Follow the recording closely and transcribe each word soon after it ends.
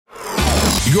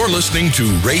You're listening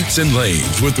to Rates and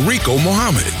Lanes with Rico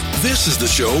Muhammad. This is the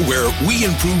show where we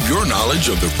improve your knowledge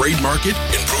of the freight market,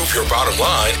 improve your bottom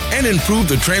line, and improve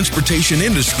the transportation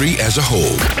industry as a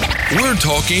whole. We're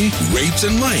talking Rates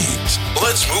and Lanes.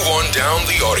 Let's move on down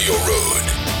the audio road.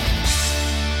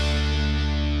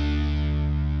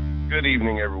 Good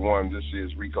evening, everyone. This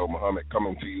is Rico Muhammad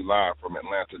coming to you live from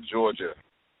Atlanta, Georgia.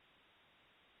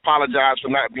 Apologize for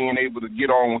not being able to get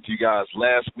on with you guys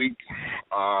last week.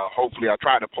 Hopefully, I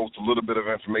tried to post a little bit of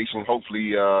information.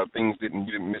 Hopefully, things didn't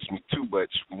miss me too much.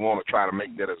 We want to try to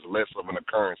make that as less of an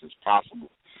occurrence as possible.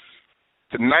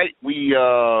 Tonight, we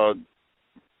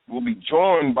will be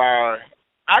joined by,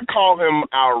 I call him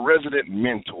our resident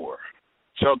mentor.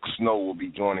 Chuck Snow will be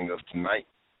joining us tonight.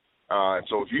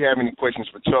 So if you have any questions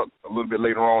for Chuck, a little bit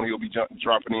later on, he'll be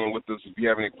dropping in with us. If you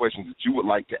have any questions that you would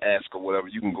like to ask or whatever,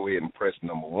 you can go ahead and press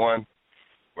number 1.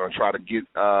 We're going to try to get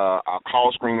our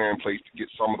call screener in place to get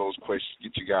some of those questions,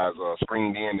 get you guys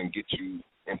screened in and get you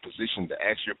in position to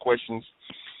ask your questions.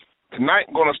 Tonight,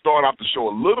 I'm going to start off the show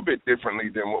a little bit differently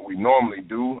than what we normally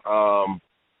do.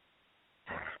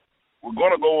 We're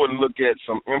going to go and look at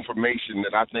some information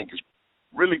that I think is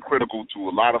really critical to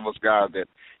a lot of us guys that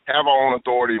have our own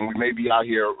authority, and we may be out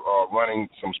here running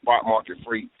some spot market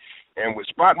freight. And with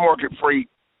spot market freight,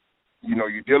 you know,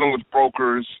 you're dealing with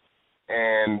brokers,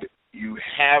 and you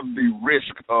have the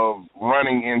risk of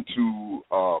running into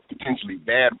potentially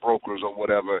bad brokers or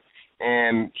whatever.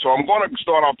 And so I'm going to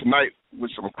start off tonight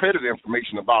with some credit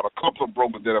information about a couple of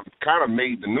brokers that have kind of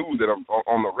made the news, that are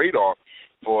on the radar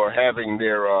for having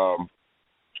their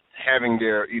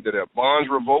either their bonds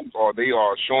revoked or they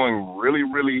are showing really,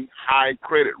 really high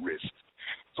credit risk.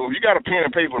 So if you got a pen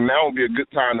and paper, now would be a good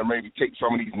time to maybe take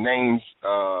some of these names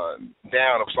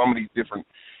down of some of these different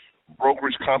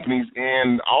brokerage companies,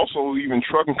 and also even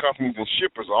trucking companies and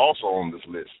shippers are also on this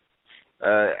list.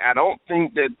 I don't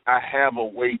think that I have a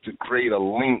way to create a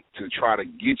link to try to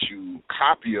get you a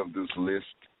copy of this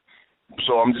list.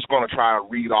 So I'm just going to try to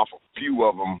read off a few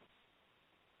of them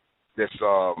that's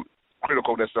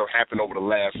critical that stuff happened over the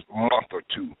last month or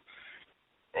two.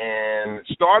 And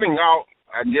starting out,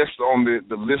 I guess on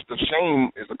the list of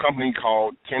shame is a company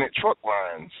called Tenet Truck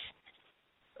Lines.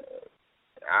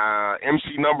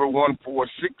 MC number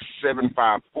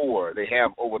 146754. They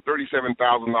have over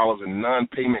 $37,000 in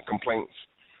non-payment complaints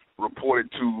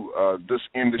reported to this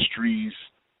industry's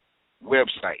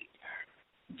website.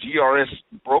 GRS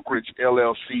Brokerage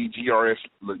LLC, GRS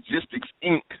Logistics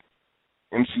Inc.,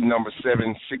 MC number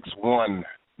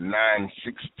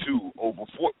 761962, over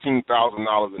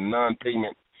 $14,000 in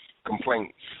non-payment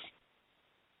complaints.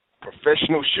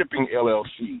 Professional Shipping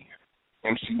LLC,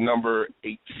 MC number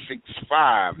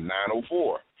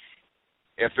 865904.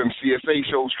 FMCSA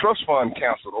shows trust fund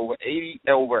canceled, over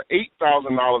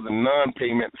 $8,000 in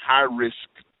non-payment high risk.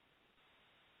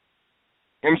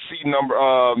 MC number,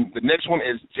 the next one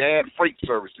is JAD Freight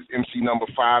Services, MC number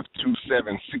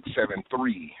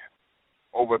 527673.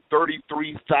 Over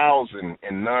 $33,000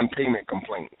 in non-payment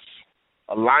complaints.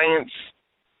 Alliance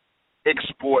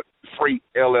Export Freight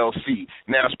LLC.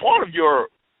 Now, as part of your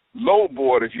load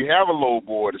board, if you have a load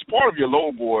board, as part of your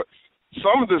load board,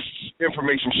 some of this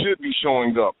information should be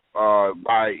showing up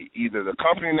by either the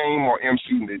company name or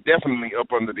MC. They're definitely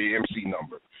up under the MC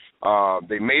number.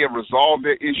 They may have resolved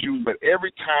their issues, but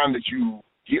every time that you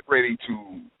get ready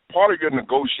to, part of your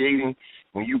negotiating,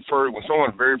 when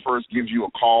someone very first gives you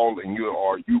a call and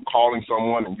you calling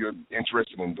someone and you're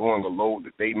interested in doing a load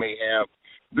that they may have,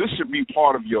 this should be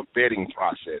part of your vetting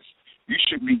process. You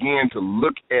should begin to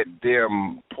look at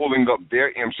them pulling up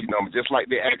their MC number, just like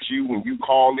they ask you when you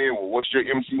call in, well, what's your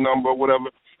MC number or whatever.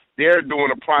 They're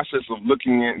doing a process of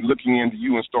looking into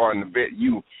you and starting to vet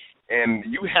you. And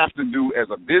you have to do, as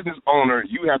a business owner,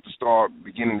 you have to start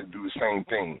beginning to do the same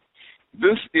thing.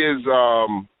 This is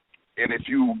and if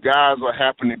you guys are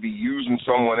happen to be using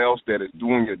someone else that is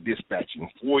doing your dispatching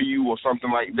for you or something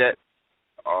like that,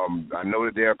 I know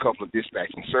that there are a couple of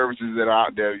dispatching services that are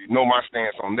out there. You know my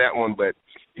stance on that one, but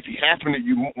if you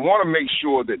want to make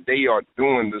sure that they are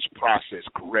doing this process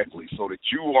correctly so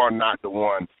that you are not the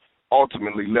one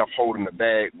ultimately left holding the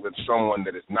bag with someone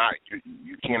that is not,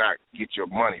 you cannot get your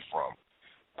money from.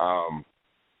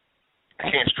 I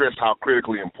can't stress how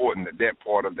critically important that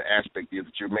part of the aspect is,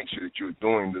 that you make sure that you're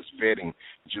doing this vetting,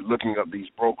 that you're looking up these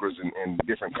brokers and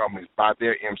different companies by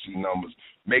their MC numbers,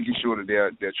 making sure that their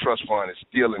trust fund is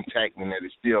still intact and that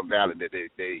it's still valid, that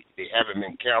they haven't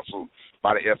been canceled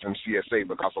by the FMCSA,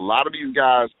 because a lot of these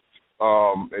guys,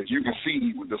 as you can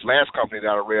see with this last company that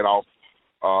I read off,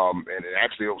 and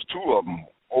it was two of them,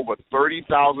 over $30,000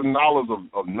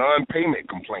 of non-payment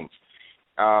complaints.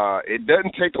 It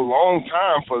doesn't take a long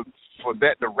time for for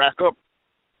that to rack up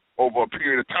over a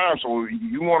period of time. So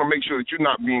you want to make sure that you're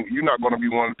not going to be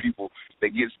one of the people that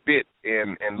gets bit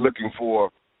and looking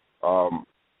for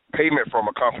payment from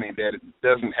a company that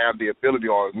doesn't have the ability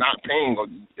or is not paying or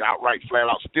outright flat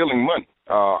out stealing money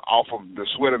off of the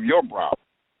sweat of your brow.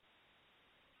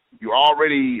 You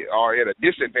already are at a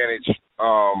disadvantage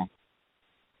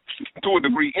to a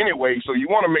degree anyway, so you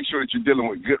want to make sure that you're dealing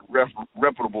with good,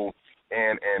 reputable,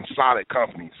 and solid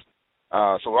companies.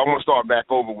 So I'm going to start back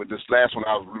over with this last one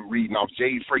I was reading off.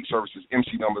 Jade Freight Services,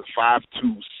 MC number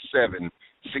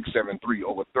 527673,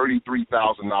 over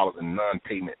 $33,000 in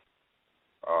non-payment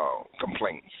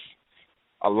complaints.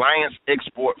 Alliance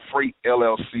Export Freight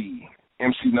LLC,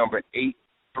 MC number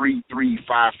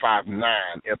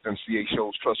 833559, FMCA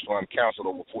shows trust fund canceled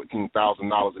over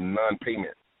 $14,000 in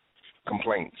non-payment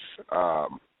complaints.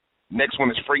 Next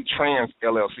one is Freight Trans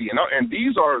LLC, and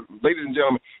these are, ladies and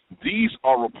gentlemen, these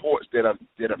are reports that have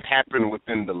happened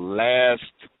within the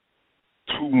last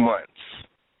 2 months.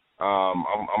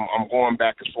 I'm going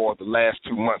back as far as the last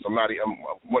 2 months. I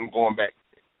wasn't going back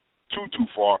too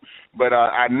far, but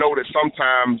I know that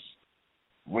sometimes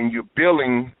when you're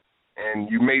billing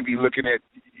and you may be looking at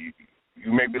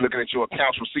your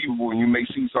accounts receivable, and you may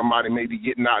see somebody maybe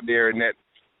getting out there in that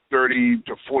 30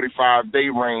 to 45 day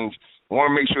range. I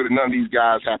want to make sure that none of these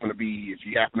guys happen to be, if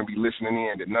you happen to be listening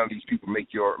in, that none of these people make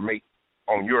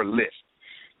on your list.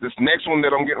 This next one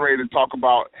that I'm getting ready to talk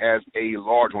about has a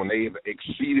large one. They have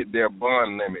exceeded their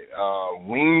bond limit.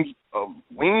 Wings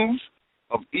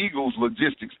of Eagles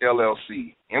Logistics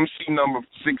LLC, MC number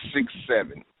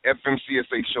 667.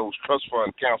 FMCSA shows trust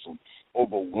fund canceled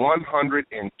over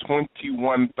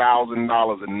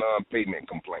 $121,000 in non-payment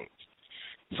complaints.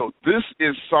 So this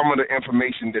is some of the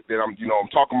information that I'm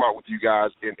talking about with you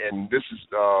guys, and this is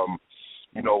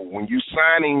when you're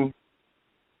signing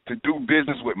to do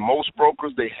business with most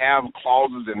brokers, they have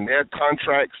clauses in their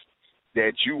contracts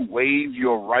that you waive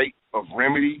your right of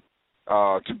remedy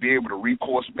to be able to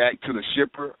recourse back to the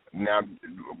shipper. Now,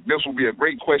 this will be a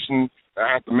great question.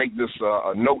 I have to make this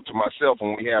a note to myself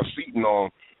when we have seating on.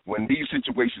 When these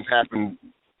situations happen,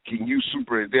 is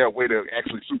there a way to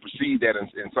actually supersede that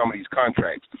in some of these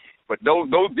contracts? But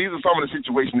these are some of the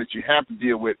situations that you have to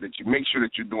deal with, that you make sure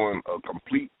that you're doing a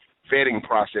complete vetting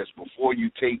process before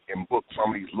you take and book some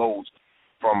of these loads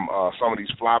from some of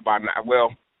these fly-by-night.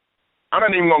 Well, I'm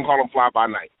not even going to call them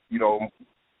fly-by-night.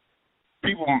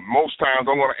 People, most times,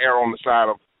 I'm going to err on the side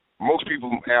of most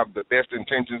people have the best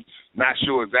intentions, not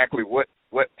sure exactly what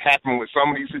happened with some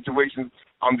of these situations.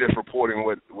 I'm just reporting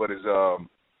what is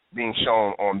being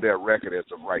shown on their record as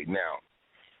of right now.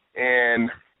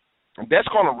 And that's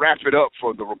going to wrap it up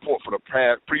for the report for the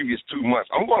previous 2 months.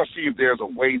 I'm going to see if there's a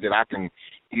way that I can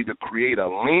either create a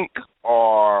link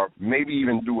or maybe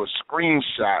even do a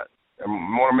screenshot. I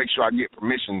want to make sure I get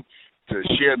permission to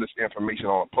share this information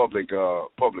on a public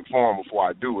forum before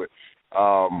I do it,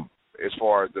 as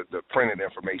far as the printed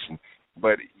information.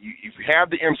 But if you have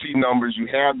the MC numbers, you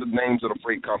have the names of the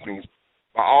freight companies,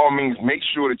 by all means, make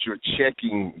sure that you're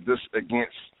checking this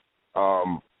against,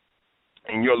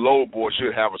 and your load board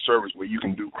should have a service where you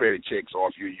can do credit checks, or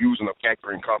if you're using a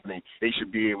factoring company, they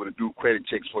should be able to do credit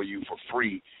checks for you for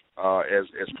free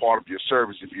as part of your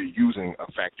service if you're using a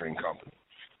factoring company.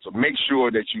 So make sure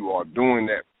that you are doing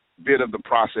that bit of the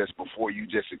process before you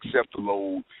just accept the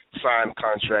load, sign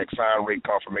contract, sign rate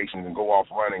confirmation, and go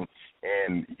off running,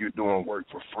 and you're doing work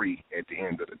for free at the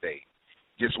end of the day.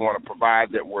 Just want to provide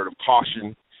that word of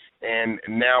caution. And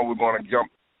now we're going to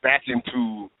jump back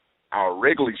into our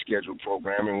regularly scheduled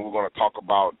programming. We're going to talk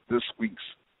about this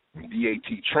week's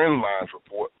DAT trend lines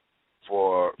report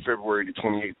for February the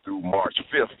 28th through March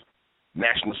 5th.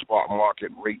 National spot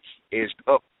market rates edged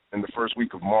up in the first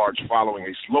week of March following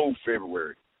a slow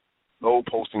February. Load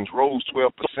postings rose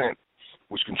 12%,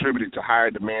 which contributed to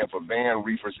higher demand for van,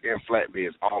 reefers, and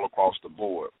flatbeds all across the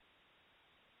board.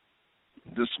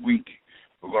 This week,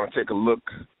 we're going to take a look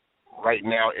right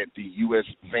now at the U.S.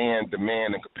 van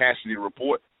demand and capacity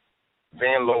report.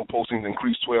 Van load postings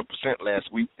increased 12%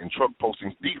 last week, and truck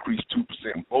postings decreased 2%,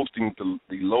 boosting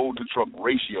the load-to-truck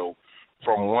ratio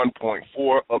from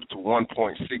 1.4 up to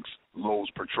 1.6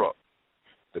 loads per truck.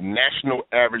 The national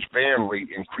average van rate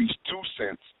increased 2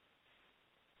 cents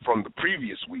from the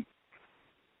previous week.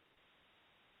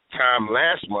 Time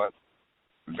last month,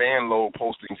 van load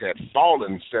postings had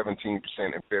fallen 17%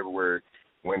 in February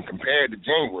when compared to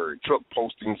January. Truck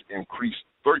postings increased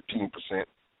 13%,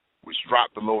 which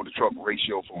dropped the load-to-truck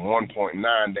ratio from 1.9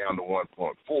 down to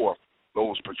 1.4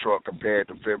 loads per truck compared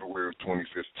to February of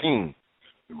 2015.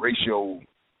 The ratio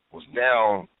was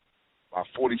down by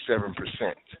 47%.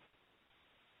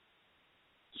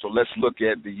 So let's look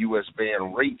at the U.S.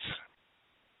 van rates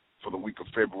for the week of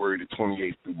February the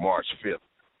 28th through March 5th.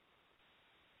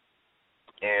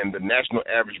 And the national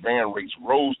average van rates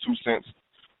rose 2 cents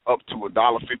up to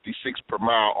 $1.56 per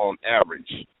mile on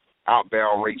average.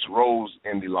 Outbound rates rose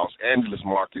in the Los Angeles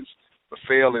markets, but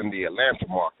fell in the Atlanta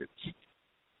markets.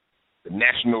 The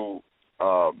national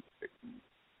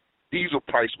diesel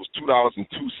price was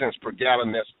 $2.02 per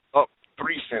gallon. That's up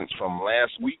 3 cents from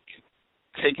last week.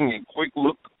 Taking a quick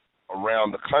look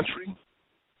around the country,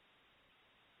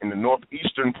 in the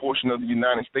northeastern portion of the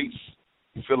United States,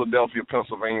 Philadelphia,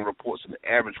 Pennsylvania reports an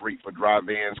average rate for dry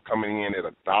vans coming in at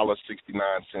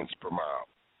 $1.69 per mile.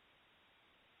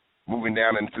 Moving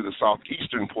down into the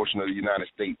southeastern portion of the United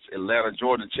States, Atlanta,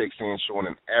 Georgia checks in showing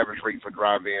an average rate for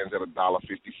dry vans at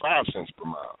 $1.55 per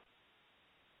mile.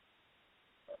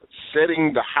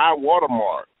 Setting the high water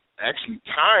mark, actually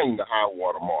tying the high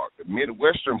water mark, the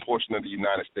midwestern portion of the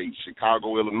United States,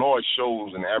 Chicago, Illinois,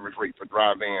 shows an average rate for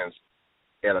dry vans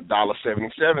at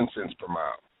 $1.77 per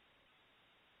mile.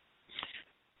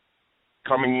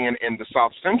 Coming in the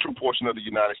south central portion of the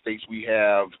United States, we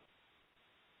have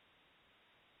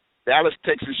Dallas,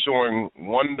 Texas showing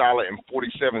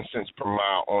 $1.47 per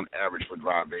mile on average for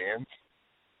dry vans.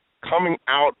 Coming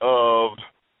out of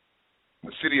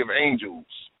the City of Angels,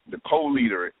 the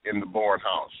co-leader in the Bourne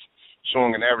House,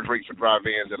 showing an average rate for dry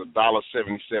vans at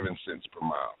 $1.77 per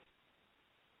mile.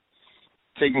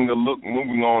 Taking a look,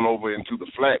 moving on over into the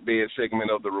flatbed segment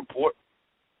of the report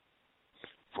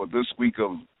for this week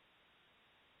of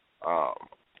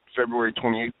February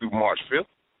 28th through March 5th.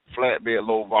 Flatbed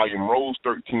load volume rose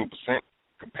 13%.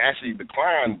 Capacity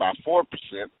declined by 4%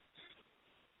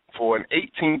 for an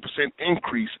 18%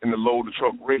 increase in the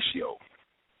load-to-truck ratio.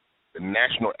 The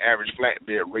national average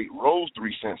flatbed rate rose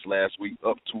 3 cents last week,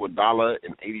 up to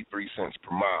 $1.83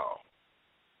 per mile.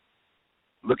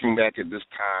 Looking back at this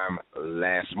time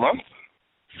last month,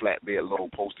 flatbed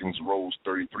load postings rose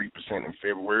 33% in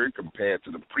February compared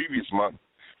to the previous month.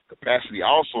 Capacity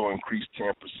also increased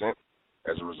 10%.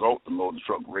 As a result, the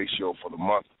load-to-truck ratio for the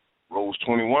month rose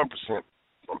 21%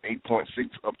 from 8.6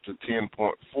 up to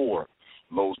 10.4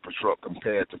 loads per truck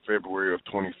compared to February of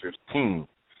 2015.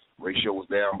 Ratio was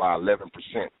down by 11%.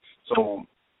 So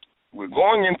we're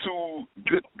going into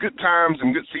good times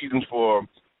and good seasons for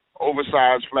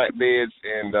oversized flatbeds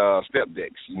and step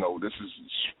decks. You know, this is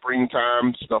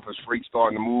springtime. Stuff is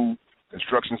starting to move.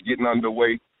 Construction's getting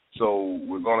underway. So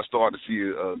we're going to start to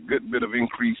see a good bit of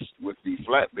increase with the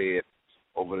flatbed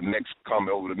over the next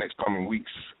coming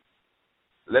weeks.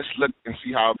 Let's look and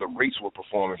see how the rates were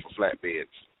performing for flatbeds.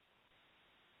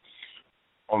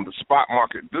 On the spot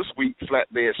market this week,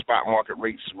 flatbed spot market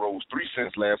rates rose 3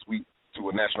 cents last week to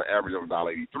a national average of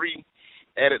 $1.83,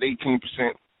 added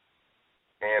 18%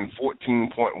 and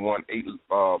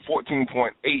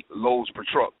 14.8 loads per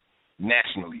truck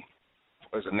nationally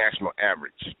as a national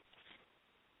average.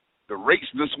 The rates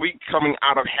this week coming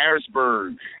out of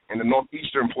Harrisburg in the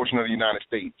northeastern portion of the United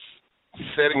States,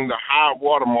 setting the high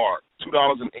water mark,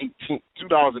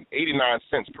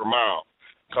 $2.89 per mile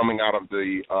coming out of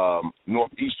the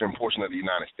northeastern portion of the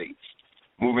United States.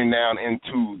 Moving down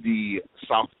into the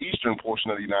southeastern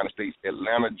portion of the United States,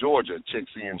 Atlanta, Georgia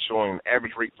checks in showing an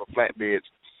average rate for flatbeds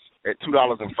at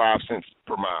 $2.05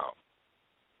 per mile.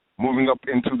 Moving up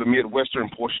into the midwestern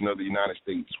portion of the United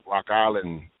States, Rock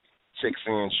Island checks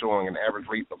in showing an average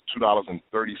rate of $2.37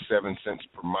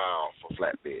 per mile for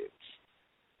flatbeds.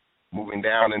 Moving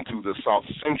down into the south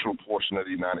central portion of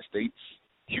the United States,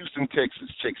 Houston,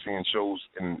 Texas checks in shows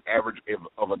an average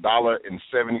of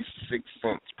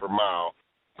 $1.76 per mile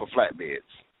for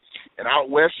flatbeds. And out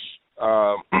west,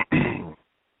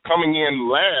 coming in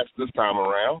last this time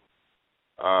around,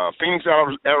 Phoenix,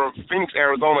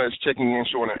 Arizona is checking in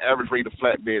showing an average rate of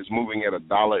flatbeds moving at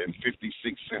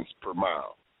 $1.56 per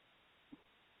mile.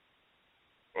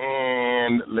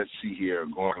 And let's see here,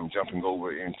 jumping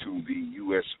over into the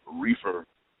U.S. reefer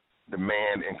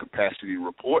demand and capacity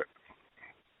report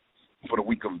for the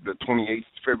week of the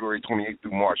February 28th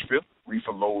through March 5th.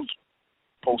 Reefer loads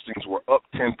postings were up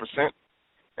 10%,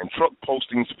 and truck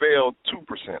postings fell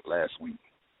 2% last week.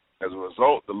 As a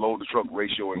result, the load-to-truck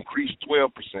ratio increased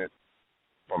 12%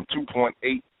 from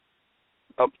 2.8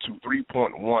 up to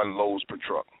 3.1 loads per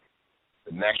truck.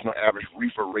 The national average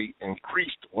reefer rate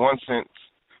increased 1 cent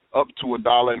up to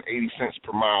 $1.80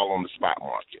 per mile on the spot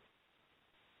market.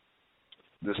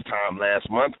 This time last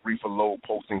month, reefer load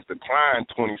postings declined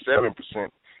 27%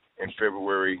 in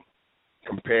February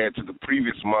compared to the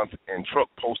previous month, and truck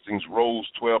postings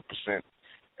rose 12%.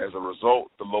 As a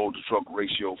result, the load-to-truck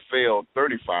ratio fell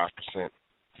 35%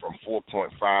 from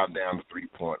 4.5 down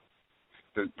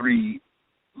to 3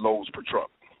 loads per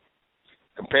truck.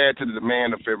 Compared to the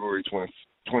demand of February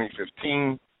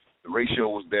 2015, the ratio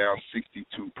was down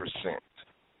 62%.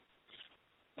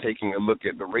 Taking a look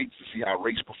at the rates to see how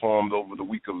rates performed over the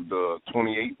week of the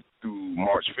 28th through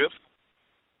March 5th.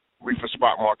 Reefer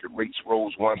spot market rates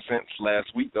rose 1 cent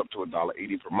last week up to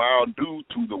 $1.80 per mile due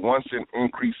to the 1 cent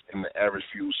increase in the average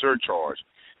fuel surcharge.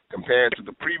 Compared to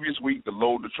the previous week, the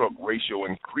load-to-truck ratio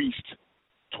increased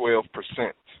 12%.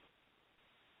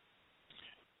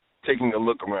 Taking a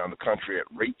look around the country at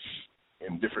rates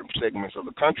in different segments of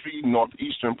the country,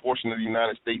 northeastern portion of the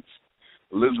United States,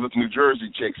 Elizabeth, New Jersey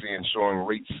checks in showing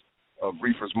rates of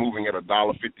reefers moving at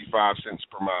 $1.55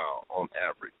 per mile on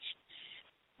average.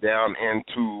 Down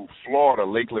into Florida,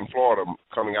 Lakeland, Florida,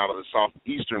 coming out of the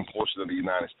southeastern portion of the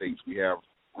United States, we have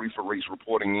reefer rates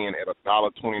reporting in at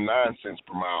 $1.29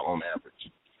 per mile on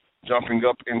average. Jumping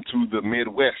up into the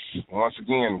Midwest, once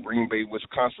again, Green Bay,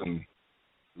 Wisconsin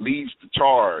leads the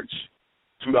charge,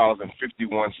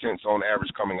 $2.51 on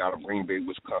average coming out of Green Bay,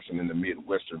 Wisconsin in the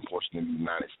Midwestern portion of the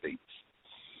United States.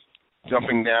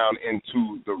 Jumping down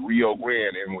into the Rio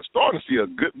Grande, and we're starting to see a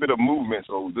good bit of movement,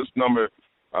 so this number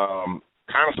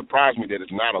kind of surprised me that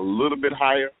it's not a little bit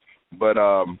higher, but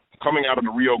coming out of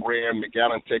the Rio Grande,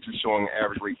 McAllen, Texas, showing an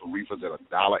average rate for reefers at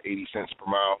 $1.80 per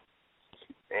mile.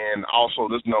 And also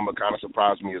this number kind of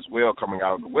surprised me as well coming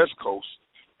out of the West Coast.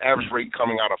 Average rate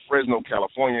coming out of Fresno,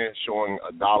 California, showing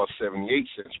 $1.78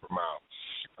 per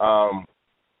mile.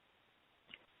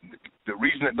 The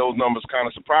reason that those numbers kind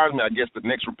of surprised me, I guess the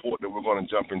next report that we're going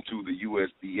to jump into, the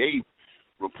USDA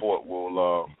report,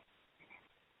 will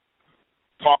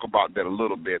talk about that a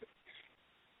little bit.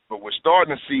 But we're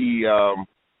starting to see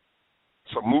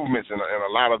some movements in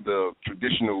a lot of the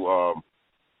traditional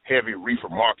heavy reefer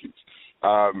markets.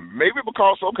 Maybe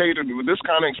because, this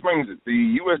kind of explains it.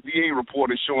 The USDA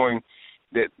report is showing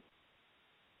that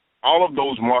all of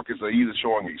those markets are either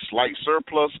showing a slight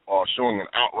surplus or showing an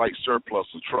outright surplus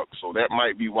of trucks. So that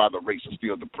might be why the rates are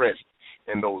still depressed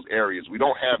in those areas. We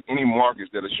don't have any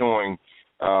markets that are showing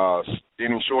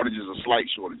any shortages or slight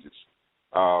shortages.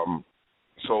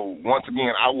 So once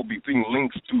again, I will be putting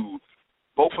links to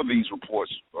both of these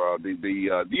reports. The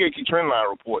DAT Trendline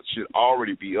report should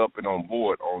already be up and on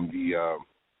board on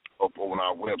up on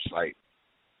our website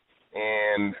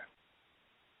and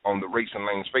on the Rates and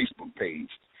Lanes Facebook page.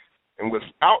 And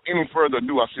without any further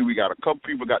ado, I see we got a couple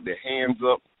people got their hands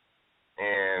up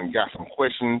and got some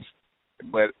questions.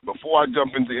 But before I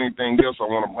jump into anything else, I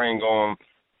want to bring on,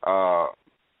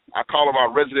 I call him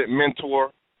our resident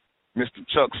mentor, Mr.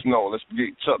 Chuck Snow. Let's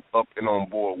get Chuck up and on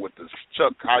board with us.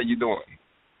 Chuck, how you doing?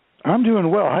 I'm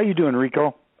doing well. How you doing,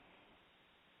 Rico?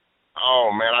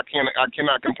 Oh, man, I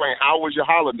cannot complain. How was your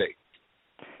holiday?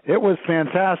 It was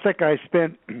fantastic. I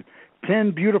spent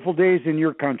 10 beautiful days in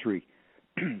your country.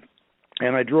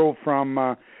 And I drove from,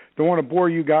 don't want to bore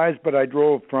you guys, but I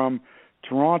drove from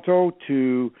Toronto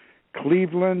to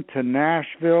Cleveland to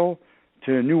Nashville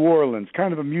to New Orleans,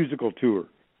 kind of a musical tour.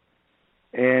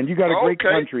 And you got a great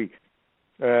country.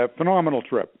 Phenomenal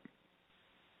trip.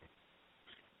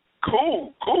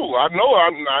 Cool. I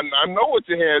know what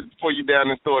you had for you down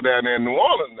there in New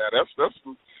Orleans. Now that's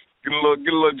get a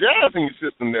little jazz in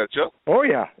your system there, Chuck. Oh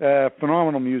yeah,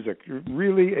 phenomenal music.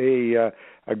 Really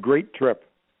a great trip.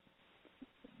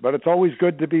 But it's always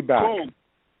good to be back.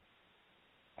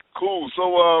 Cool.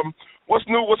 So what's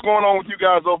new? What's going on with you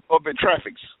guys up at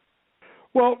Traffics?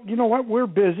 Well, you know what? We're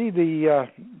busy. The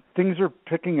things are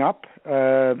picking up.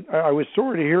 I was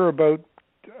sorry to hear about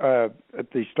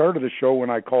at the start of the show when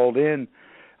I called in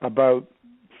about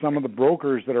some of the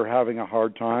brokers that are having a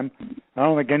hard time. I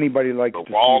don't think anybody likes to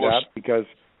see that because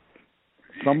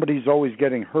somebody's always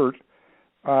getting hurt.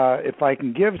 If I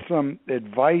can give some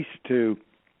advice to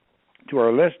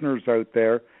our listeners out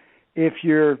there,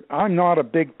 I'm not a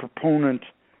big proponent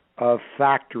of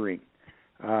factoring.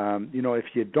 If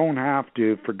you don't have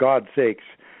to, for God's sakes,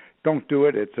 don't do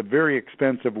it. It's a very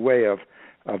expensive way of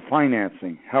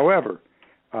financing. However,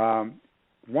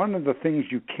 one of the things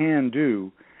you can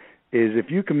do is if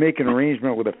you can make an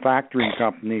arrangement with a factoring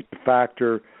company to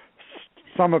factor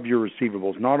some of your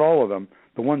receivables, not all of them,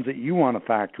 the ones that you want to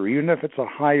factor, even if it's a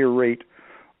higher rate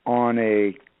on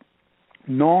a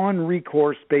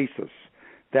non-recourse basis.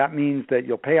 That means that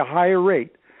you'll pay a higher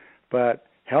rate, but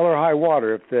hell or high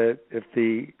water, if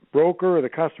the broker or the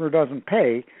customer doesn't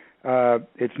pay,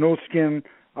 it's no skin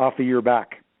off of your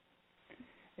back.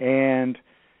 And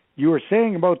you were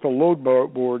saying about the load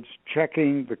boards,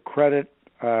 checking the credit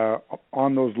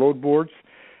on those load boards.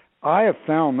 I have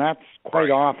found that's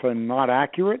quite often not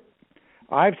accurate.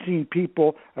 I've seen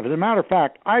people, as a matter of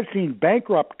fact, I've seen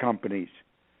bankrupt companies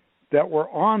that were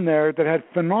on there that had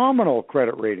phenomenal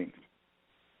credit ratings.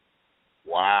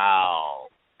 Wow.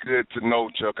 Good to know,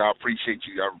 Chuck. I appreciate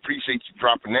you. I appreciate you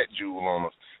dropping that jewel on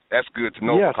us. That's good to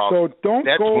know. Yeah, because so don't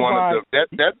that's go one by. Of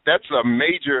the, that's a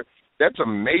major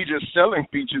selling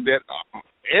feature that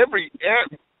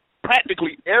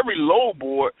practically every load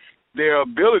board, their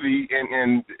ability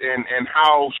and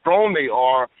how strong they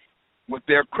are with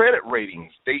their credit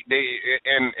ratings. I'm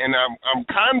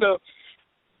kind of,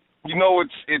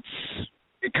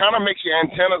 it kind of makes your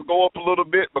antennas go up a little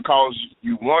bit, because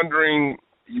you're wondering,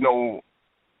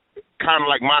 kind of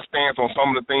like my stance on some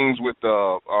of the things with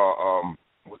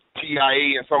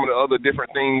TIA and some of the other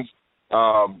different things.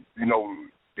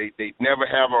 They never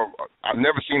have I've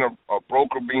never seen a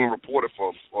broker being reported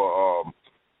for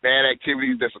bad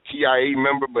activities that's a TIA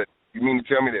member. But you mean to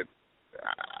tell me that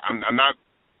I'm not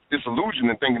disillusioned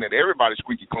in thinking that everybody's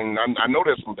squeaky clean? I know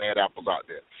there's some bad apples out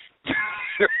there.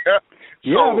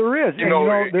 Yeah, there is.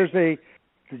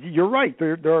 You're right.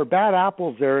 There are bad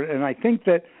apples there, and I think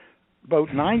that about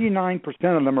 99%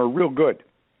 of them are real good.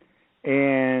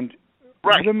 And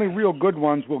even the real good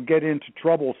ones will get into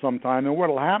trouble sometime. And what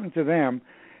will happen to them,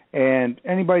 and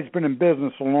anybody who's been in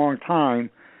business a long time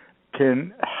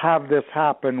can have this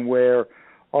happen, where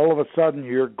all of a sudden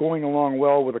you're going along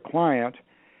well with a client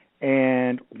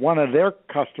and one of their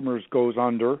customers goes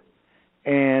under,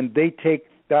 and they take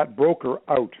that broker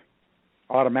out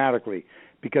automatically,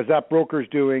 because that broker's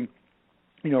doing,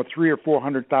 $300,000 or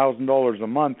 $400,000 a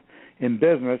month in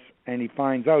business, and he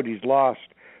finds out he's lost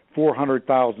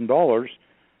 $400,000.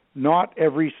 Not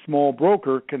every small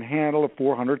broker can handle a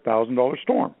 $400,000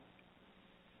 storm,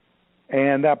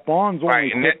 and that bond's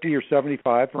only $50 or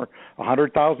 $75 or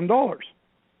 $100,000.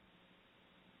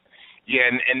 Yeah,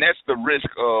 and that's the risk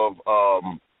of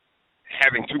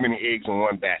having too many eggs in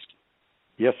one basket.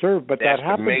 Yes, sir, but that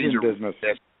happens in business.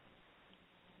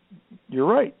 You're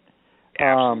right.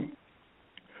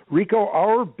 Rico,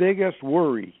 our biggest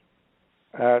worry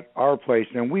at our place,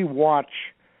 and we watch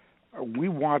our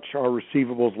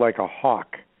receivables like a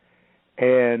hawk,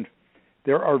 and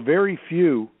there are very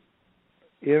few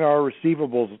on our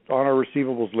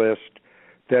receivables list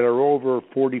that are over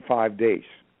 45 days.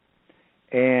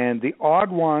 And the odd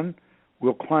one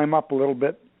will climb up a little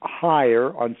bit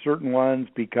higher on certain ones,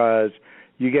 because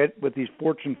you get with these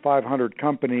Fortune 500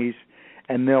 companies,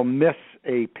 and they'll miss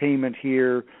a payment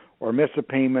here or miss a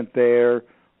payment there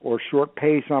or short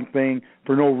pay something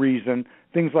for no reason,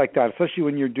 things like that, especially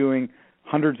when you're doing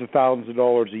hundreds of thousands of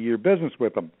dollars a year business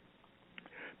with them.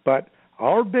 But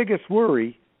our biggest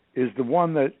worry is the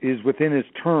one that is within his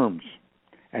terms,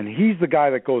 and he's the guy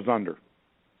that goes under.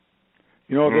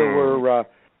 There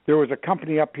was a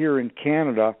company up here in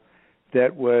Canada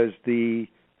that was the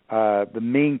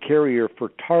main carrier for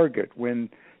Target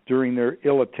during their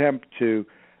ill attempt to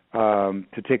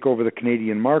take over the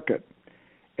Canadian market,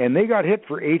 and they got hit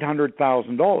for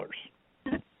 $800,000,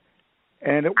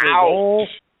 and it was all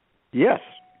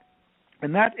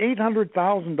and that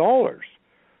 $800,000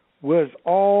 was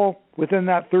all within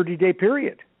that 30-day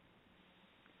period.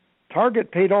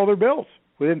 Target paid all their bills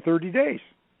within 30 days.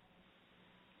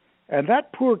 And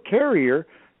that poor carrier,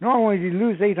 not only did he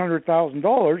lose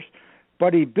 $800,000,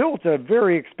 but he built a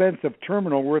very expensive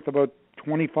terminal worth about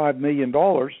 $25 million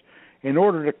in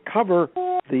order to cover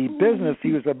the business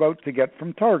he was about to get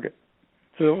from Target.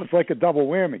 So it was like a double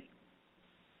whammy.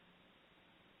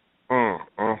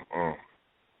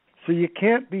 So you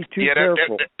can't be too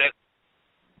careful.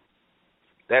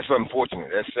 That's unfortunate.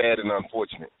 That's sad and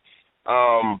unfortunate.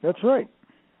 That's right.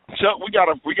 Chuck, we got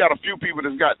a few people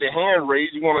that's got their hand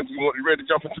raised. You ready to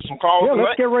jump into some calls? Yeah,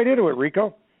 let's get right into it,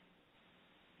 Rico.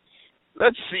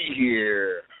 Let's see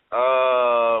here.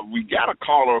 We got a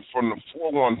caller from the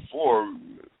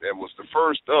 414 that was the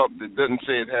first up that doesn't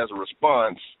say it has a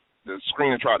response. The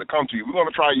screener tried to come to you. We're going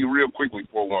to try you real quickly,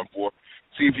 414.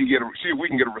 See if we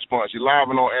can get a response. You're live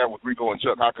and on air with Rico and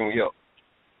Chuck. How can we help?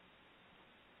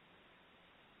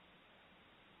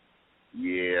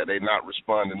 Yeah, they're not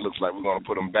responding. Looks like we're going to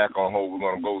put them back on hold. We're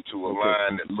going to go to a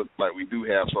line that looks like we do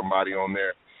have somebody on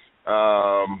there.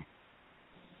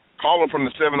 Calling from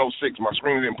the 706. My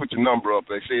screen didn't put your number up.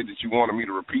 They said that you wanted me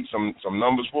to repeat some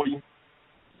numbers for you.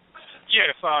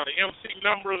 Yes, the MC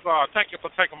numbers. Thank you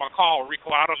for taking my call,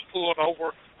 Rico. I done pulled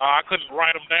over. I couldn't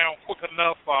write them down quick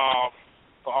enough on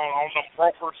them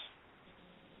brokers.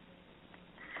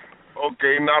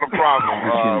 Okay, not a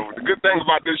problem. The good thing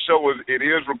about this show is it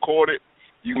is recorded.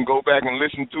 You can go back and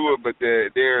listen to it, but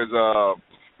there's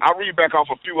I'll read back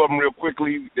off a few of them real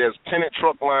quickly. There's Tenant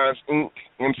Truck Lines, Inc.,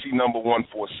 MC number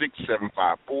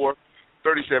 146754,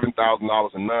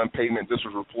 $37,000 in non-payment. This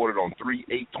was reported on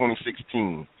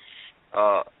 3/8/2016.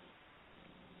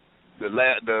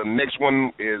 The next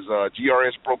one is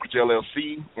GRS Brokerage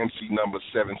LLC, MC number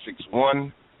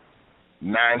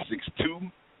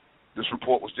 761962. This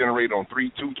report was generated on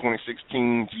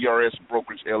 3/2/2016. GRS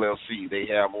Brokerage LLC. They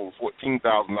have over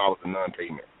 $14,000 in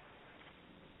non-payment.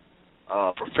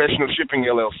 Professional Shipping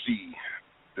LLC.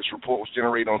 This report was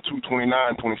generated on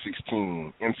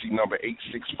 2/29/2016. MC number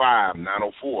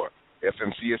 865904.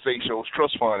 FMCSA shows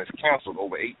trust fund is canceled,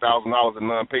 over $8,000 in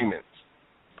non-payments.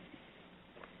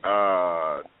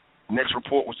 Next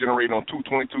report was generated on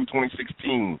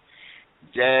 2/22/2016.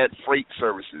 JAD Freight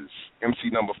Services, MC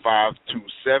number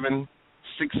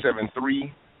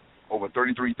 527673, over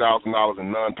 $33,000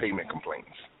 in non-payment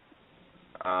complaints.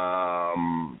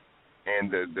 And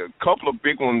the couple of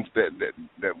big ones that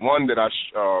one that I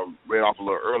read off a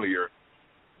little earlier,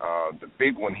 the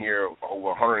big one here,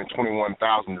 over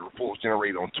 121,000. The report was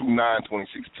generated on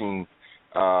 2/9/2016.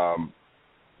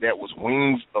 That was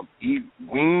Wings of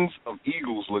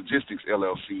Eagles Logistics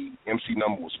LLC. MC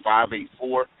number was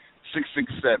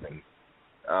 584667.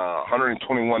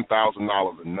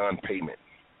 $121,000 in non-payment.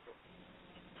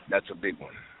 That's a big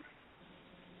one.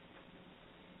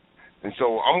 And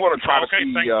so I'm going to try to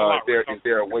see is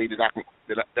there a way that I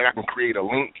can create a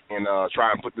link and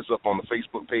try and put this up on the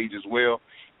Facebook page as well,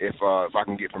 if I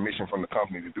can get permission from the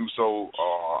company to do so.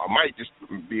 I might just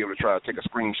be able to try to take a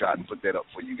screenshot and put that up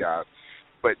for you guys.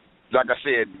 But like I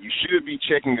said, you should be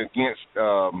checking against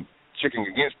them.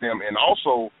 And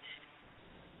also,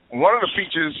 one of the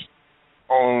features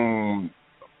on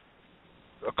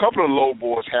a couple of load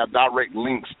boards have direct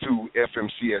links to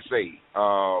FMCSA.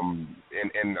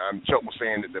 And Chuck was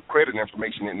saying that the credit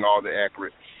information isn't all that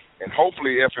accurate. And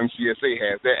hopefully FMCSA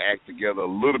has that act together a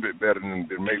little bit better than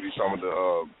maybe some of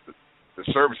the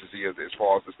services here as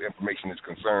far as this information is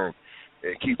concerned,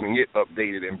 and keeping it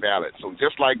updated and valid. So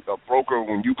just like a broker,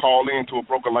 when you call in to a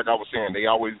broker, like I was saying, they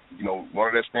always, one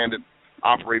of their standard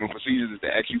operating procedures is to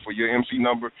ask you for your MC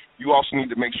number. You also need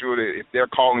to make sure that if they're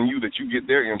calling you, that you get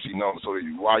their MC number, so that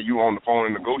while you're on the phone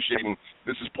and negotiating,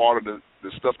 this is part of the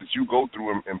stuff that you go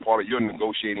through and part of your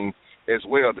negotiating as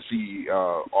well, to see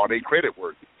are they credit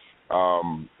worthy.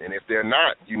 And if they're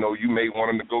not, you may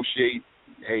want to negotiate.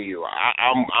 Hey,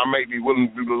 I may be willing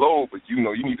to do the load, but you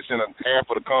need to send half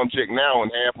of the com check now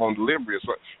and half on delivery.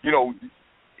 So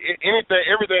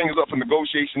everything is up for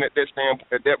negotiation at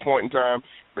that point in time.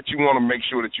 But you want to make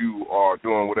sure that you are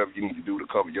doing whatever you need to do to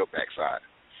cover your backside.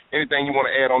 Anything you want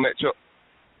to add on that, Chuck?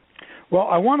 Well,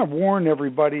 I want to warn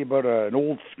everybody about an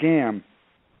old scam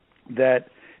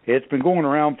that it's been going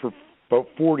around for about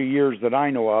 40 years that I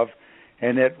know of,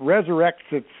 and it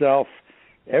resurrects itself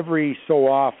every so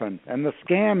often. And the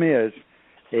scam is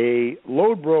a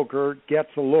load broker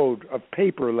gets a load of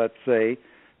paper, let's say,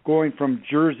 going from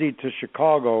Jersey to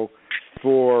Chicago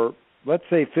for, let's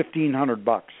say,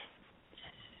 $1,500,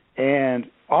 and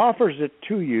offers it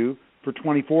to you for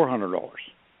 $2,400.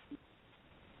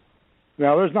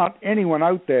 Now, there's not anyone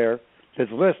out there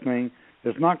that's listening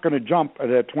that's not going to jump at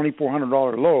a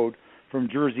 $2,400 load from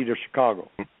Jersey to Chicago.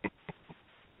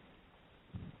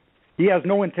 He has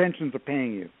no intentions of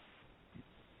paying you.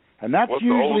 And that's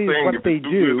usually what they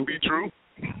do. To be true?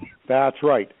 That's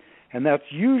right. And that's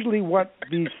usually what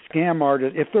these scam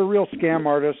artists, if they're real scam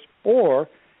artists, or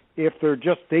if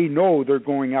they know they're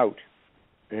going out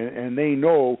and they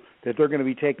know that they're going to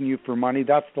be taking you for money,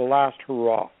 that's the last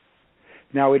hurrah.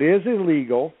 Now, it is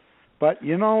illegal, but,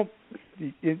 in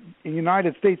the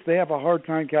United States, they have a hard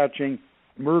time catching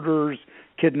murderers,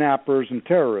 kidnappers, and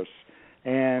terrorists.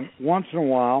 And once in a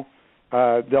while,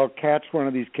 they'll catch one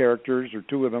of these characters or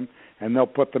two of them, and they'll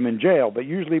put them in jail. But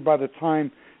usually by the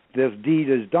time this deed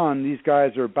is done, these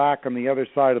guys are back on the other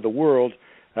side of the world,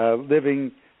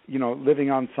 living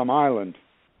on some island.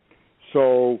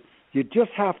 So you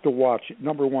just have to watch it.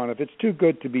 Number one, if it's too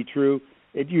good to be true,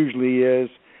 it usually is.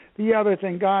 The other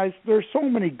thing, guys, there's so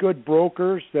many good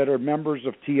brokers that are members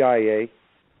of TIA.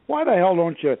 Why the hell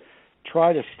don't you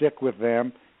try to stick with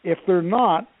them? If they're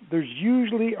not, there's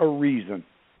usually a reason.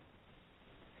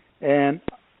 And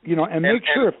make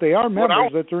sure if they are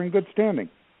members that they're in good standing.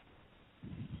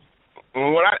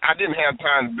 What I didn't have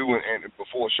time to do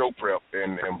before show prep,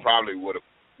 and probably would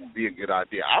be a good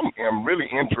idea. I'm really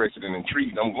interested and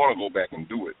intrigued. I'm going to go back and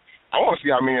do it. I want to see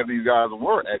how many of these guys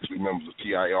were actually members of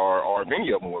TIA, or if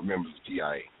any of them were members of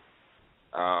TIA.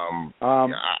 I'd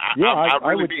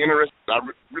really be interested. I'd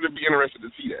really be interested to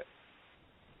see that.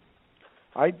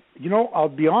 I'll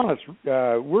be honest.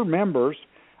 We're members.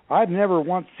 I've never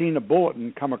once seen a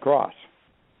bulletin come across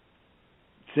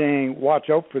saying, watch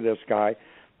out for this guy.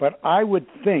 But I would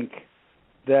think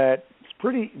that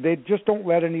they just don't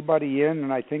let anybody in,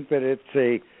 and I think that it's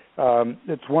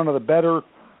one of the better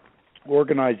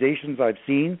organizations I've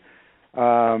seen,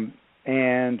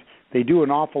 and they do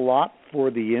an awful lot for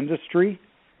the industry,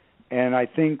 and I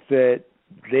think that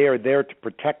they are there to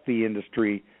protect the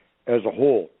industry as a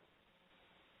whole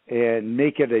and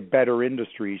make it a better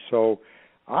industry. So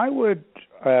I would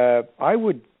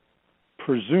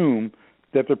presume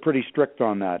that they're pretty strict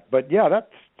on that. But yeah,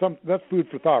 that's food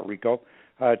for thought, Rico.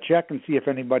 Check and see if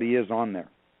anybody is on there.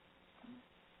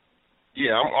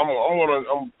 Yeah,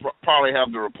 I'm probably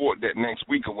have to report that next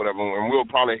week or whatever, and we'll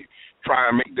probably try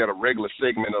and make that a regular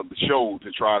segment of the show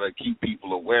to try to keep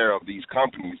people aware of these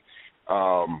companies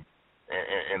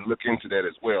and look into that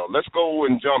as well. Let's go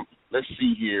and jump. Let's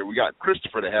see here. We got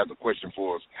Christopher that has a question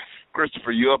for us.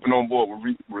 Christopher, you up and on board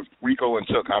with Rico and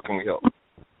Chuck. How can we help?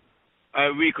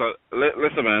 Rico,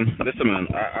 listen, man.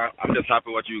 I'm just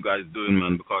happy what you guys doing,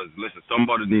 man. Because listen,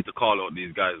 somebody needs to call out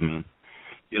these guys, man.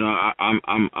 You know,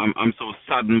 I'm so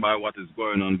saddened by what is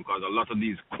going on because a lot of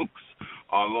these cooks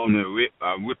are around there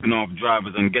whipping off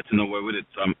drivers and getting away with it.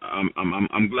 So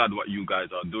I'm glad what you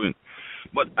guys are doing.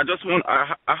 But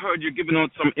I heard you giving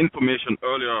out some information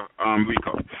earlier,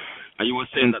 Rico, and you were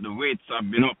saying that the rates have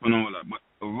been up and all that. But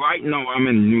right now I'm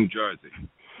in New Jersey.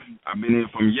 I've been here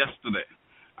from yesterday.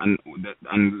 And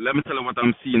let me tell you what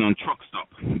I'm seeing on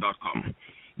truckstop.com.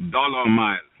 Dollar a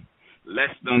mile, less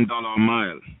than dollar a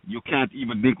mile. You can't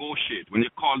even negotiate. When you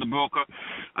call the broker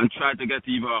and try to get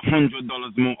even $100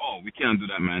 more, we can't do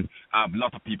that, man. I have a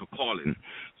lot of people calling.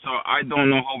 So I don't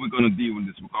know how we're going to deal with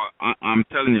this because I'm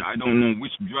telling you, I don't know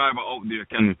which driver out there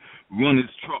can run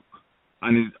his truck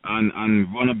and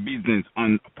run a business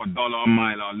for dollar a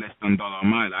mile or less than dollar a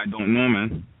mile. I don't know,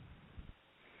 man.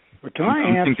 But can I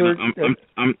answer?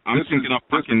 I'm thinking of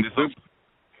packing this up.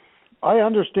 I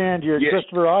understand your,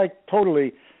 Christopher. I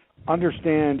totally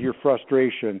understand your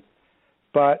frustration,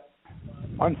 but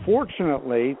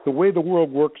unfortunately, the way the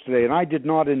world works today, and I did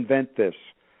not invent this.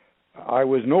 I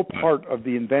was no part of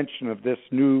the invention of this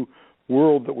new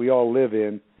world that we all live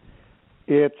in.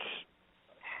 It's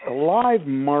a live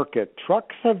market.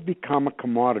 Trucks have become a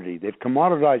commodity. They've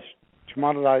commoditized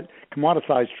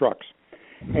trucks,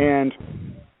 and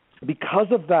because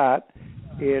of that,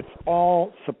 it's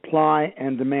all supply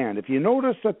and demand. If you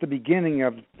notice at the beginning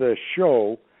of the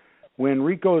show, when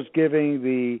Rico's giving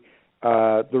the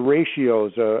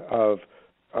ratios of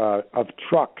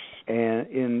trucks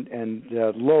and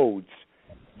loads,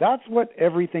 that's what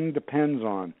everything depends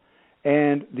on.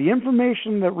 And the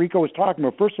information that Rico was talking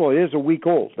about, first of all, it is a week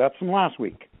old. That's from last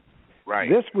week. Right.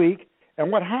 This week,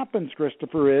 and what happens,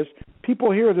 Christopher, is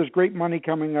people hear there's great money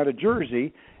coming out of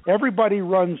Jersey. Everybody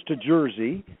runs to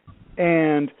Jersey,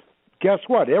 and guess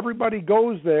what? Everybody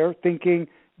goes there thinking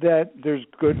that there's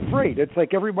good freight. It's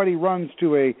like everybody runs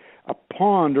to a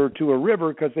pond or to a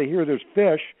river because they hear there's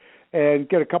fish and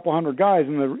get a couple hundred guys,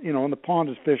 and the pond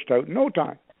is fished out in no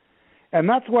time. And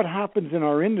that's what happens in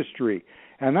our industry.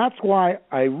 And that's why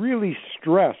I really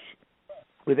stress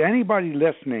with anybody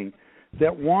listening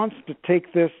that wants to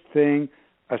take this thing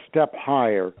a step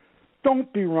higher,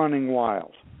 don't be running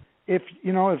wild. If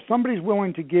somebody's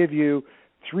willing to give you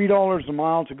 $3 a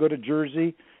mile to go to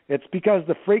Jersey, it's because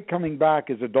the freight coming back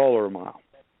is $1 a mile.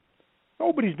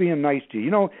 Nobody's being nice to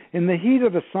you. In the heat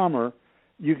of the summer,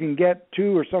 you can get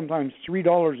 $2 or sometimes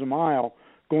 $3 a mile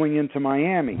going into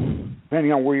Miami,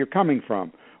 depending on where you're coming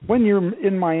from. When you're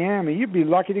in Miami, you'd be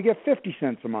lucky to get 50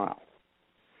 cents a mile.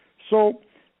 So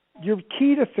your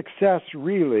key to success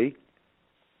really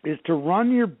is to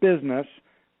run your business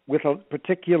with a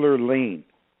particular lane.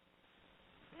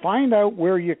 Find out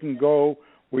where you can go,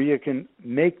 where you can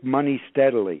make money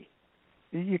steadily.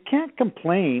 You can't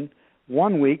complain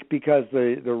one week because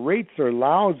the rates are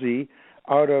lousy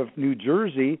out of New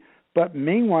Jersey, but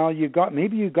meanwhile you got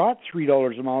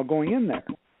 $3 a mile going in there.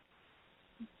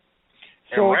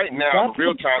 And right now, the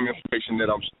real-time information that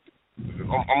I'm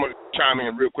going to chime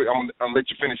in real quick. I'm going to let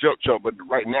you finish up, Chuck, but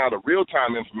right now, the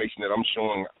real-time information that I'm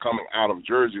showing coming out of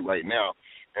Jersey right now,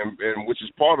 and which is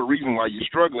part of the reason why you're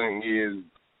struggling, is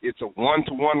it's a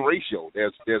 1-to-1 ratio.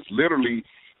 There's literally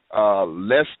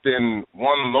less than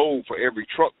one load for every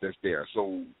truck that's there.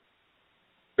 So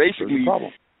basically,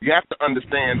 you have to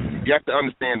understand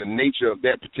the nature of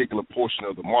that particular portion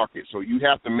of the market. So you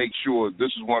have to make sure,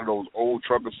 this is one of those old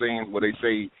trucker sayings where they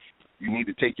say you need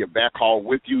to take your backhaul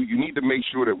with you. You need to make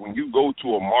sure that when you go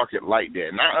to a market like that,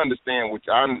 and I understand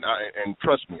and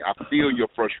trust me, I feel your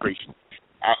frustration.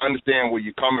 I understand where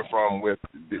you're coming from with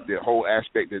the whole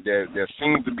aspect that there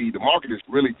seems to be, the market is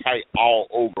really tight all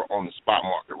over on the spot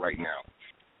market right now.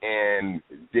 And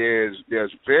there's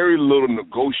very little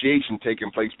negotiation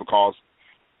taking place because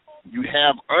you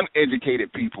have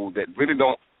uneducated people that really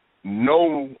don't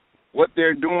know what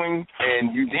they're doing, and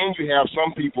then you have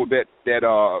some people that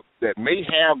may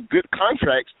have good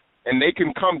contracts, and they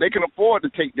can afford to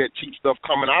take that cheap stuff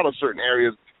coming out of certain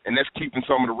areas, and that's keeping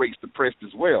some of the rates depressed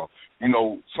as well. A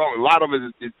lot of it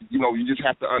is you just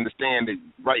have to understand that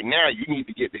right now you need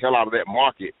to get the hell out of that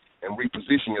market and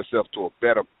reposition yourself to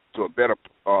a better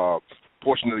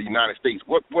portion of the United States.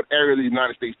 What area of the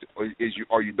United States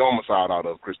are you domiciled out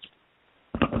of, Christopher?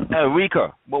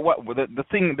 Rika, but the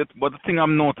thing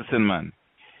I'm noticing, man,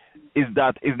 is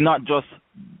that it's not just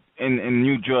in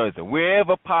New Jersey.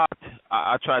 Wherever part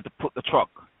I try to put the truck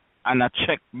and I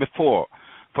check before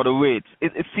for the rates,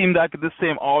 it seemed like it's the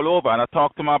same all over. And I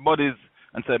talked to my buddies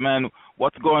and said, man,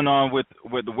 what's going on with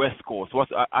the West Coast?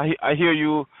 I hear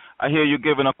you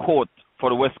giving a quote for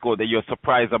the West Coast that you're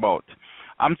surprised about.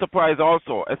 I'm surprised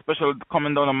also, especially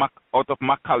coming down out of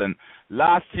McAllen.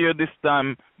 Last year, this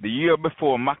time, the year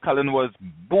before, McAllen was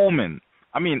booming.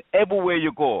 I mean, everywhere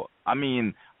you go. I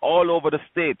mean, all over the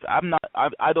states.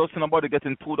 I don't see nobody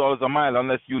getting $2 a mile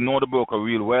unless you know the broker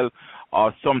real well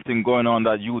or something going on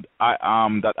that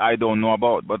I don't know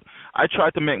about. But I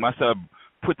try to make myself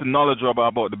pretty knowledgeable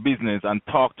about the business and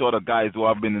talk to other guys who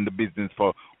have been in the business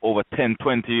for over 10,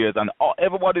 20 years, and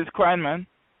everybody's crying, man.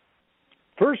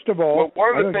 First of all,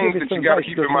 one of the things that you got to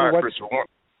keep in mind, Chris.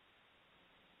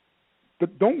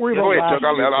 But don't worry about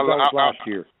last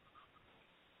year.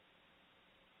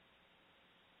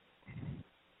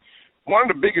 One of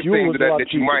the biggest things that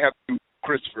you might have to do,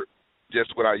 Christopher,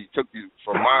 just what I took you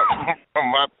from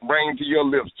my brain to your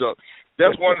lips, Chuck.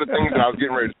 That's one of the things that I was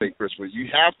getting ready to say, Christopher. You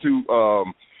have to,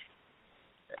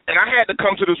 and I had to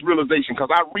come to this realization because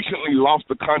I recently lost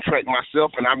the contract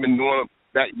myself, and I've been doing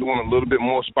a little bit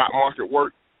more spot market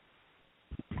work.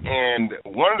 And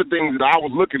one of the things that I was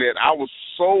looking at, I was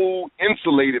so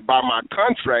insulated by my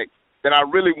contract that I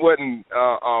really wasn't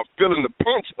feeling the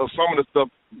pinch of some of the stuff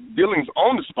dealings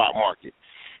on the spot market.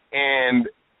 And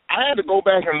I had to go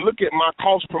back and look at my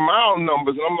cost per mile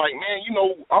numbers, and I'm like, man,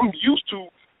 I'm used to,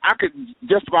 I could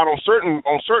just about on certain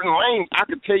lanes, I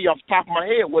could tell you off the top of my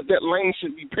head what that lane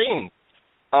should be paying.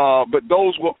 But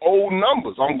those were old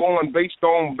numbers. I'm going based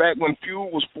on back when fuel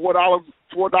was $4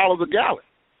 a gallon.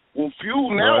 Well,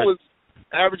 fuel now is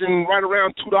averaging right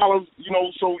around $2,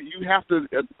 so you have to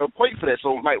equate for that.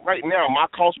 So, like right now, my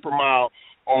cost per mile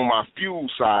on my fuel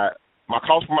side, my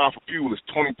cost per mile for fuel is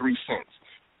 23 cents.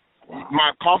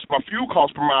 My fuel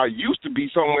cost per mile used to be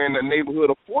somewhere in the neighborhood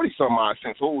of 40-some odd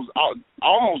cents. So it was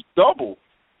almost double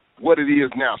what it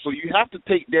is now. So you have to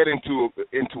take that into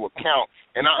account.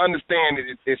 And I understand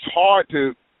it's hard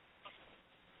to.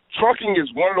 Trucking is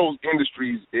one of those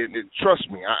industries. Trust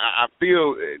me, I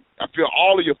feel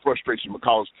all of your frustration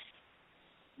because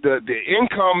the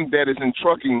income that is in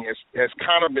trucking has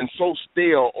kind of been so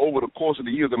stale over the course of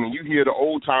the years. I mean, you hear the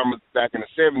old timers back in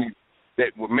the 70s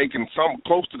that were making some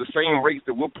close to the same rates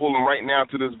that we're pulling right now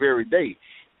to this very day.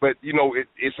 But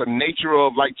it's a nature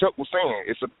of, like Chuck was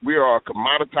saying, we are a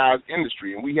commoditized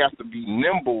industry, and we have to be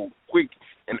nimble, quick,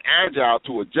 and agile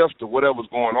to adjust to whatever's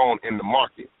going on in the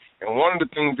market. And one of the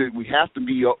things that we have to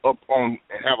be up on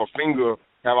and have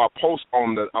our post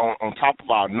on top of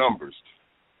our numbers,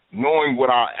 knowing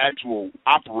what our actual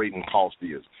operating cost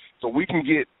is. So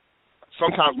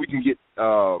sometimes we can get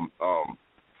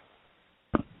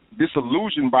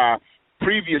disillusioned by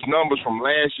previous numbers from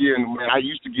last year, and man, I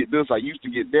used to get this, I used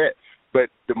to get that. But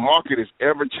the market is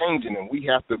ever changing, and we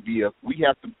have to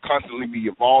constantly be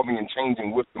evolving and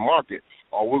changing with the market,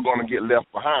 or we're going to get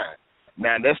left behind.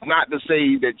 Now, that's not to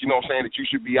say that, that you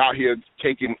should be out here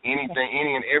taking any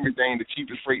and everything, the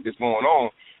cheapest freight that's going on.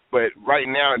 But right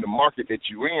now in the market that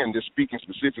you're in, just speaking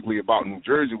specifically about New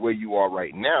Jersey, where you are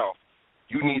right now,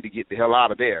 you need to get the hell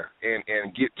out of there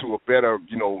and get to a better,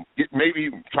 maybe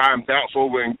try and bounce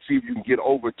over and see if you can get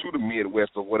over to the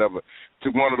Midwest or whatever, to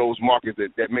one of those markets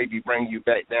that maybe bring you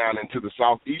back down into the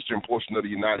southeastern portion of the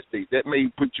United States. That may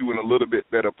put you in a little bit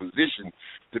better position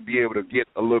to be able to get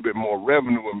a little bit more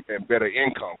revenue and better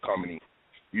income coming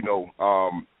in.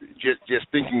 Just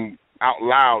thinking out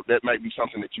loud, that might be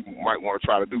something that you might want to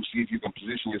try to do. See if you can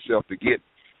position yourself to get,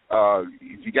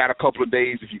 if you got a couple of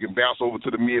days, if you can bounce over to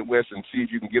the Midwest and see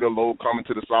if you can get a load coming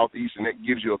to the Southeast, and that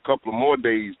gives you a couple of more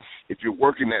days if you're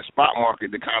working that spot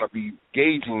market to kind of be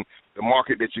gauging the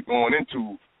market that you're going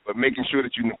into, but making sure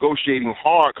that you're negotiating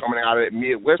hard coming out of that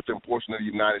Midwestern portion of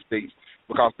the United States,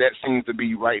 because that seems to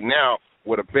be right now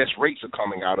where the best rates are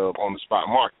coming out of on the spot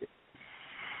market.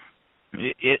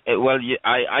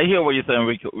 I hear what you're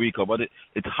saying, Rico, but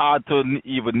it's hard to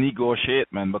even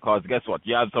negotiate, man, because guess what?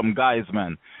 You have some guys,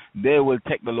 man, they will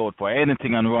take the load for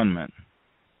anything and run, man.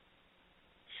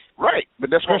 Right, but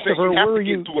that's what I'm saying. You have to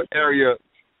get to an area.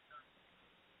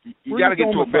 Go ahead, Chuck. I'm sorry. Where are you? Christopher, where are you? Where are you located? Where are you located? I'm in New Jersey. I'm in New Jersey. Okay, so you're in New Jersey. You got to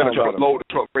get to a better load to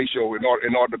truck ratio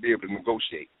in order to be able to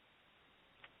negotiate.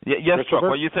 Yes, Truck.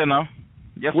 What you say now?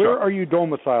 Yes, Where Truck. are you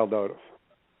domiciled out of?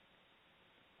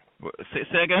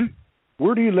 Say again?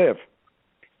 Where do you live?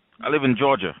 I live in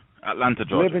Georgia, Atlanta,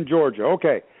 Georgia. Live in Georgia.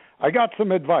 Okay. I got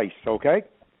some advice, okay?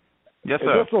 Yes,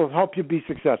 sir. This will help you be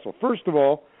successful. First of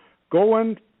all, go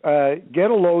and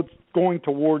get a load going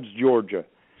towards Georgia.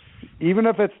 Even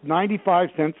if it's 95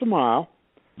 cents a mile.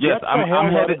 Yes,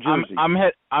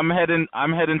 I'm heading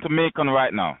to Macon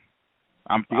right now.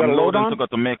 I'm loading to go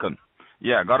to Macon.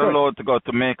 Yeah, got a load to go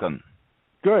to Macon.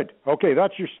 Good. Okay,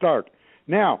 that's your start.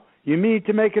 Now, you need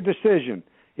to make a decision.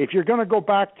 If you're going to go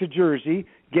back to Jersey,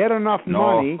 get enough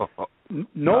money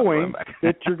knowing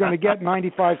that you're going to get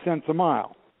 95 cents a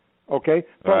mile. Okay?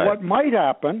 But what might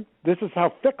happen, this is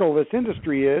how fickle this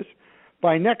industry is,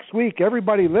 by next week,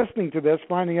 everybody listening to this,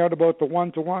 finding out about the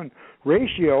 1-to-1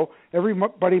 ratio,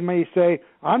 everybody may say,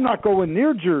 I'm not going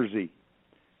near Jersey.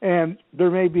 And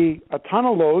there may be a ton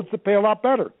of loads that pay a lot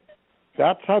better.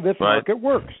 That's how this market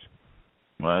works.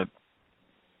 Right.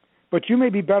 But you may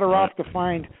be better off to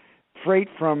find freight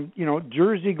from,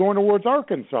 Jersey going towards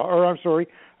Arkansas, or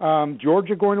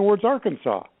Georgia going towards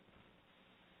Arkansas.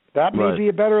 That may be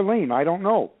a better lane. I don't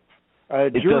know.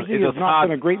 Jersey has not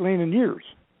been a great lane in years.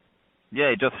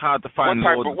 Yeah, it's just hard to find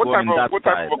loads going that side. What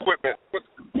type of equipment?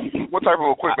 What type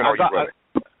of equipment are you running?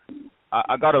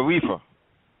 I got a reefer.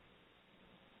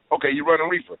 Okay, you run a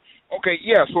reefer. Okay,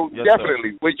 yeah. So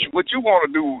definitely, sir. What you want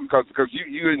to do, because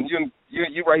you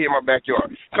right here in my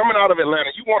backyard. Coming out of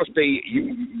Atlanta, you want to stay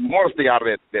out of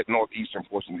that northeastern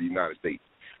portion of the United States.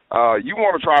 You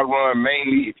want to try to run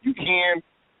mainly, if you can,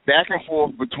 back and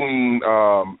forth between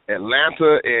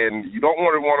Atlanta, and you don't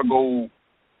want to go.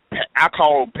 I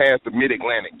call past the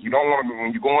Mid-Atlantic. You don't want to,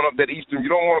 when you're going up that eastern,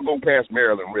 you don't want to go past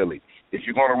Maryland, really. If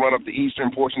you're going to run up the eastern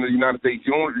portion of the United States,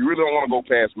 you really don't want to go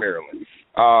past Maryland.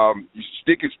 You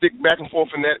stick back and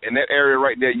forth in that area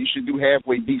right there. You should do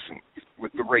halfway decent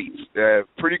with the rates.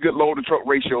 Pretty good load-to-truck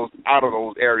ratios out of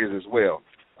those areas as well.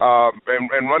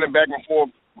 And running back and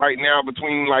forth right now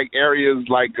between areas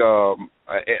like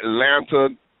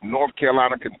Atlanta, North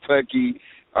Carolina, Kentucky,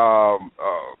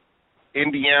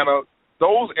 Indiana.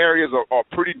 Those areas are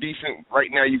pretty decent right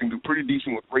now. You can do pretty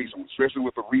decent with rates, especially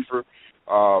with the reefer.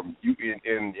 You can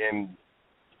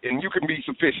be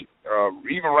sufficient.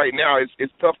 Even right now,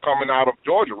 it's tough coming out of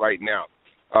Georgia right now.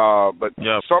 But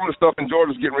some of the stuff in Georgia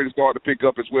is getting ready to start to pick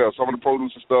up as well. Some of the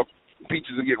produce and stuff,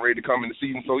 peaches are getting ready to come in the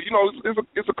season. So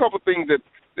it's a couple of things that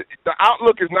the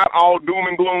outlook is not all doom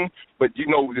and gloom. But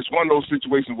it's one of those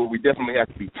situations where we definitely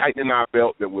have to be tightening our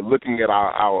belt. That we're looking at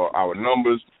our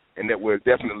numbers. And that we're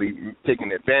definitely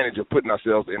taking advantage of putting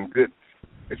ourselves in good.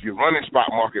 If you're running spot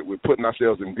market, we're putting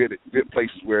ourselves in good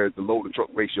places where the load to truck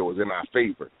ratio is in our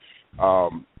favor.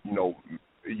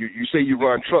 You say you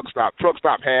run Truck Stop. Truck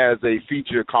Stop has a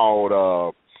feature called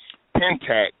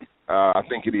Pentac. I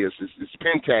think it is. It's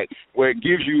Pentac, where it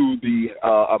gives you the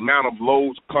amount of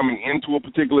loads coming into a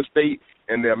particular state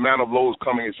and the amount of loads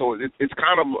coming in. So it's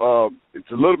kind of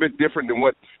it's a little bit different than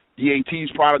what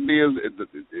DAT's product is.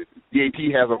 DAT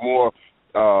has a more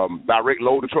direct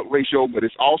load to truck ratio, but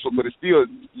it's still,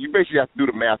 you basically have to do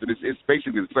the math, and it's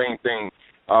basically the same thing.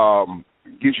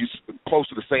 Gives you close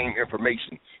to the same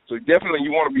information. So definitely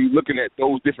you want to be looking at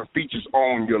those different features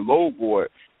on your load board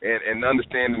and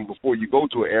understanding before you go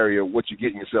to an area what you're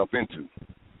getting yourself into.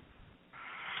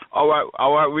 All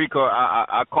right, Rico.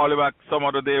 I'll call you back some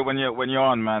other day when you're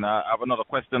on, man. I have another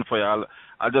question for you.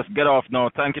 I'll just get off now.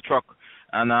 Thank you, Truck.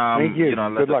 And thank you.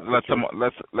 Good luck.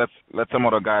 Let some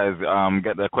other guys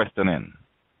get their question in.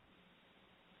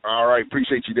 All right,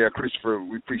 appreciate you there, Christopher.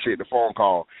 We appreciate the phone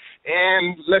call.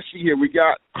 And let's see here. We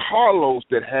got Carlos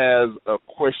that has a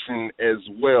question as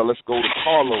well. Let's go to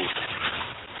Carlos.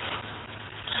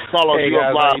 Carlos, hey,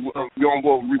 you're live. You're on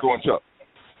board with Rico and Chuck.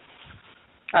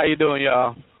 How you doing,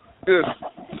 y'all? Good,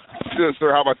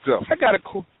 sir. How about yourself?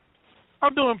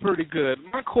 I'm doing pretty good.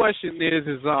 My question is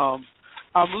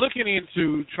I'm looking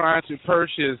into trying to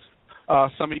purchase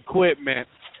some equipment,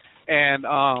 and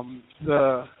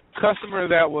the customer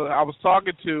that I was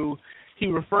talking to, he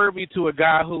referred me to a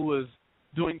guy who was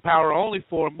doing power only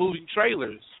for moving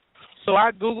trailers. So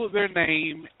I Googled their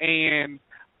name, and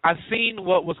I seen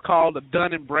what was called a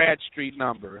Dun & Bradstreet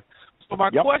number. So my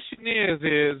question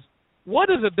is what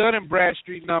is a Dun &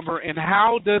 Bradstreet number, and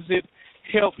how does it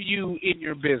help you in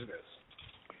your business?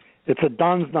 It's a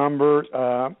DUNS number.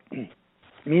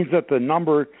 Means that the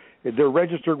number, they're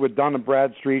registered with Dun &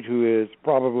 Bradstreet, who is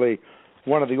probably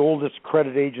one of the oldest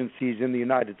credit agencies in the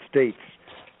United States.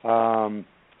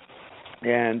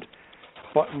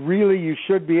 But really, you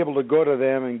should be able to go to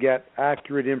them and get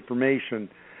accurate information.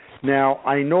 Now,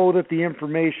 I know that the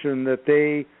information that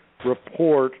they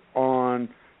report on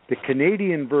the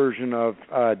Canadian version of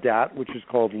DAT, which is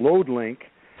called LoadLink,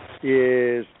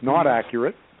 is not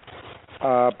accurate.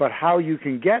 But how you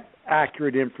can get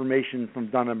accurate information from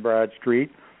Dun &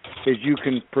 Bradstreet is you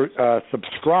can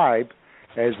subscribe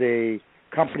as a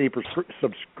company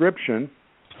subscription,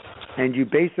 and you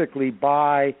basically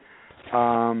buy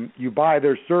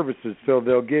their services. So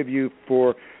they'll give you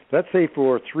for, let's say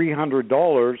for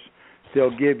 $300,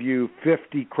 they'll give you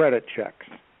 50 credit checks,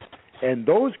 and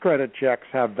those credit checks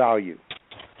have value.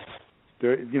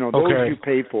 Those you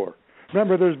pay for.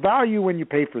 Remember, there's value when you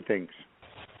pay for things.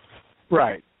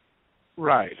 Right.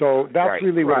 So that's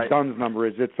really what a DUNS number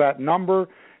is. It's that number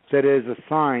that is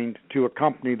assigned to a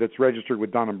company that's registered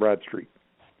with Dun & Bradstreet.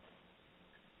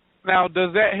 Now,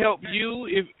 does that help you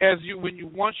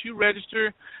once you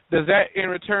register? Does that in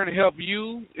return help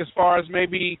you as far as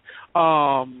maybe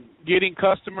getting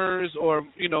customers or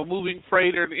moving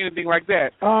freight or anything like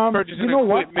that? Purchasing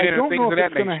equipment and things of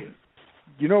that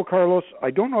nature. Carlos,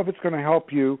 I don't know if it's going to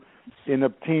help you in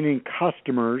obtaining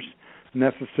customers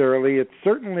necessarily. It's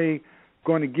certainly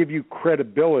going to give you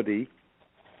credibility.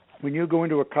 When you go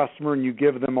into a customer and you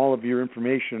give them all of your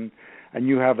information and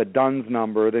you have a DUNS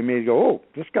number, they may go, oh,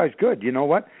 this guy's good. You know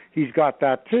what? He's got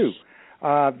that too.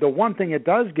 The one thing it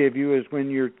does give you is when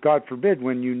you're, God forbid,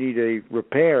 when you need a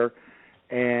repair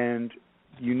and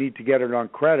you need to get it on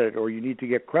credit or you need to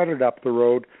get credit up the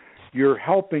road, you're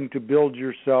helping to build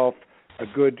yourself a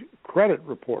good credit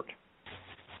report.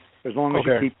 As long as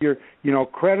you keep your,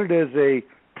 credit is a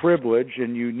privilege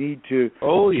and you need to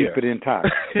keep it intact.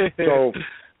 So,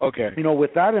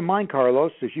 with that in mind,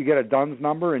 Carlos, if you get a DUNS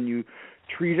number and you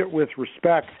treat it with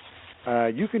respect,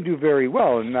 you can do very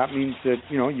well. And that means that,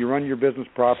 you run your business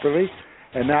properly.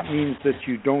 And that means that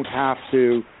you don't have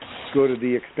to go to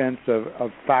the expense of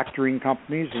factoring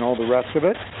companies and all the rest of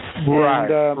it. Right.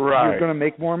 You're going to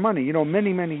make more money.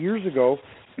 Many, many years ago,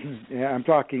 I'm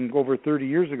talking over 30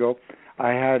 years ago, I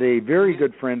had a very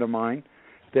good friend of mine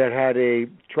that had a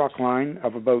truck line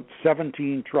of about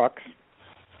 17 trucks.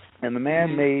 And the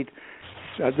man made,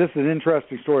 this is an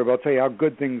interesting story, but I'll tell you how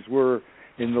good things were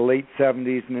in the late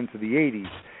 70s and into the 80s.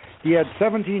 He had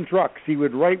 17 trucks. He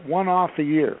would write one off a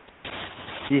year.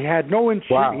 He had no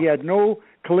insurance. He had no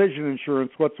collision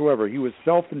insurance whatsoever. He was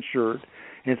self-insured.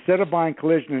 Instead of buying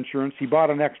collision insurance, he bought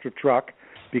an extra truck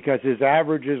because his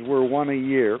averages were one a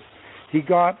year. He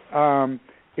got,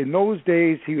 in those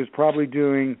days, he was probably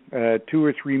doing $2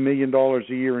 or $3 million a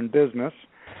year in business.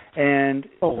 And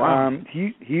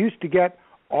he used to get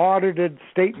audited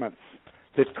statements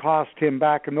that cost him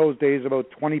back in those days about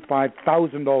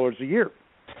 $25,000 a year.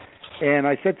 And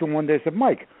I said to him one day, I said,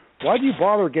 Mike, why do you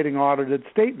bother getting audited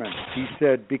statements? He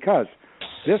said, because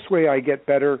this way I get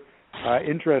better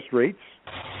interest rates,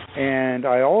 and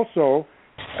I also,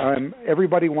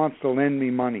 everybody wants to lend me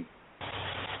money.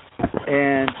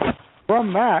 And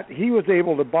from that, he was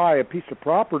able to buy a piece of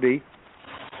property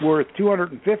worth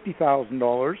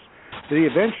 $250,000 that he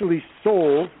eventually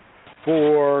sold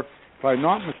for, if I'm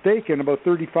not mistaken, about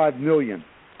 $35 million.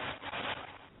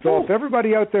 So if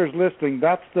everybody out there is listening,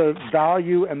 that's the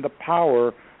value and the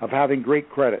power of having great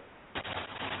credit.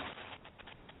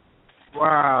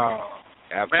 Wow.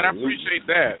 Absolutely. Man, I appreciate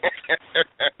that.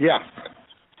 Yeah.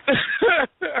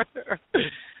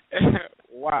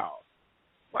 Wow.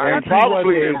 And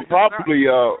probably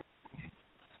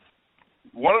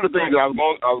one of the things I was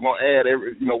going to add,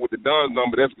 with the DUNS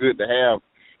number, that's good to have,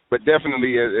 but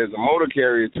definitely as a motor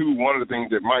carrier too, one of the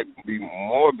things that might be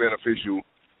more beneficial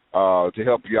to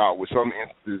help you out with some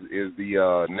instances is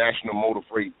the National Motor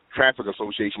Freight Traffic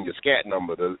Association, your SCAT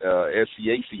number, the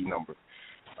SCAC number.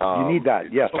 You need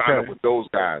that, yes. Sign up with those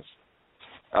guys.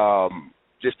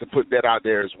 Just to put that out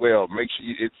there as well. Make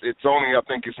sure it's only, I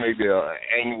think it's maybe an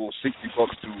annual $60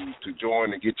 to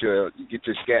join and get your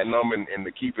SCAT number and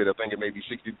to keep it. I think it may be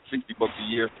 $60 a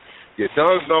year. Your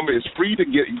DUNS number is free to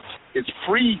get. It's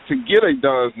free to get a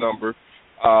DUNS number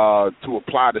to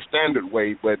apply the standard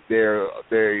way, but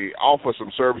they offer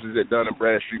some services at Dun &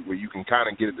 Bradstreet where you can kind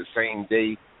of get it the same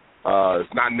day.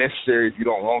 It's not necessary if you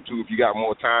don't want to. If you got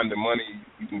more time than money,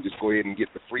 you can just go ahead and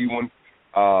get the free one.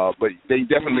 But they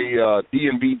definitely,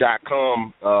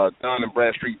 DNB.com,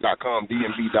 DunandBradstreet.com,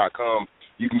 DNB.com,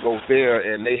 you can go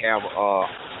there and they have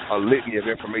a litany of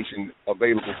information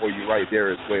available for you right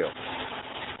there as well.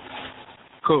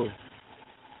 Cool.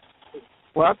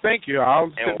 Well, thank you. I'll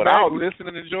sit back, listen,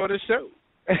 and enjoy the show.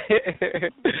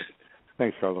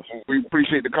 Thanks, Carlos. We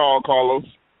appreciate the call, Carlos.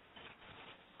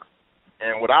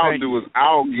 And what I'll do is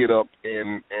I'll get up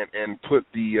and put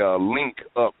the link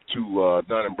up to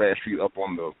Dun & Bradstreet up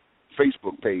on the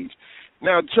Facebook page.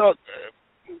 Now, Chuck,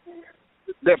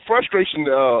 that frustration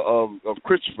of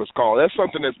Christopher's call, that's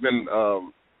something that's been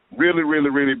really, really,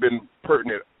 really been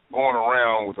pertinent going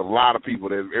around with a lot of people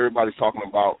that everybody's talking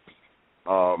about.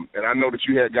 And I know that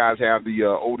you had guys have the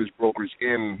oldest brokers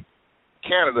in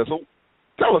Canada. So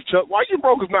tell us, Chuck, why are you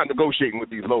brokers not negotiating with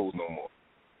these loads no more?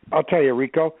 I'll tell you,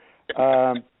 Rico.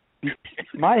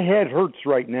 My head hurts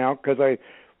right now because I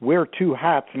wear two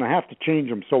hats and I have to change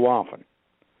them so often.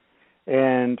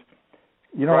 And,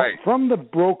 you know, right. From the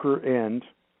broker end,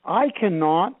 I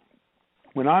cannot,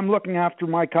 when I'm looking after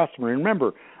my customer, and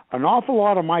remember, an awful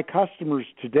lot of my customers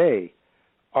today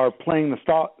are playing the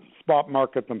spot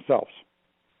market themselves.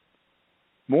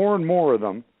 More and more of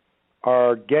them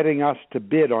are getting us to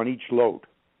bid on each load.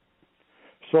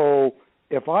 So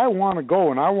if I want to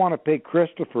go and I want to pay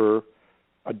Christopher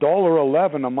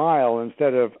 $1.11 a mile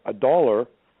instead of $1,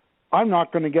 I'm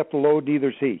not going to get the load,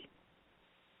 neither's he.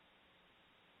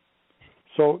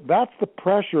 So that's the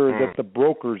pressure that the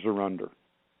brokers are under.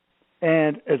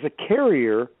 And as a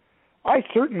carrier, I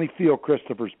certainly feel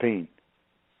Christopher's pain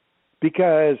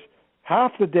because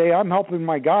half the day I'm helping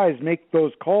my guys make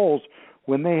those calls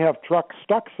when they have trucks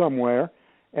stuck somewhere,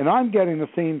 and I'm getting the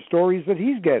same stories that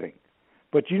he's getting.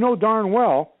 But you know darn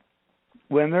well,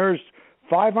 when there's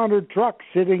 500 trucks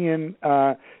sitting in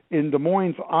Des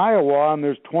Moines, Iowa, and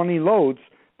there's 20 loads,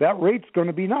 that rate's going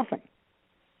to be nothing.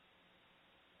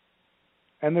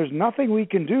 And there's nothing we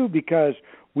can do because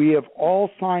we have all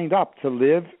signed up to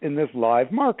live in this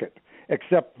live market,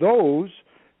 except those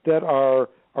that are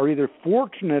either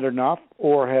fortunate enough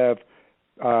or have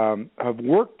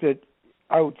worked it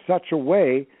out such a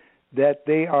way that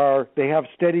they have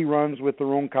steady runs with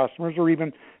their own customers or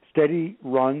even steady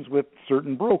runs with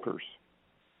certain brokers.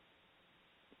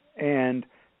 And,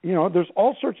 you know, there's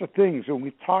all sorts of things, and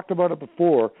we've talked about it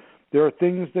before. There are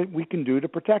things that we can do to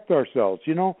protect ourselves.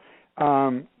 You know,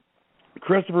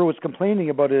 Christopher was complaining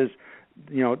about his,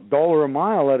 $1 a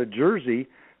mile out of Jersey,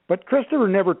 but Christopher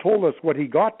never told us what he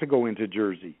got to go into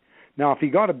Jersey. Now, if he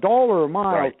got $1 a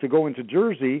mile to go into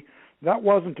Jersey, that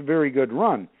wasn't a very good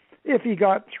run. If he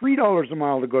got $3 a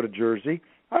mile to go to Jersey,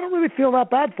 I don't really feel that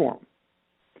bad for him.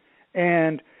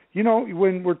 And, you know,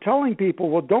 when we're telling people,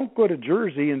 well, don't go to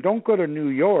Jersey and don't go to New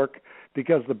York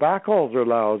because the backhauls are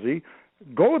lousy,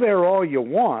 go there all you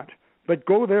want, but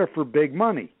go there for big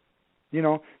money. You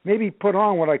know, maybe put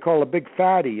on what I call a big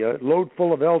fatty, a load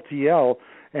full of LTL,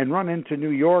 and run into New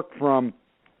York from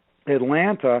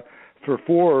Atlanta for $4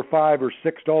 or $5 or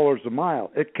 $6 a mile.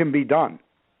 It can be done.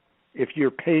 If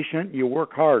you're patient, you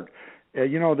work hard.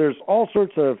 There's all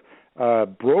sorts of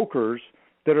brokers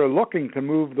that are looking to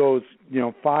move those,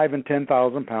 5,000 and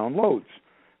 10,000 pound loads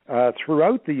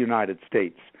throughout the United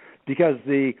States, because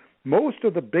most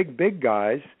of the big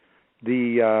guys,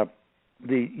 the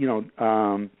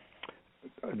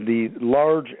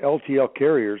large LTL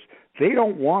carriers, they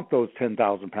don't want those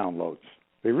 10,000 pound loads.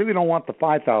 They really don't want the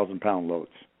 5,000 pound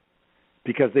loads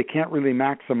because they can't really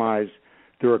maximize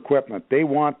their equipment. They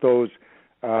want those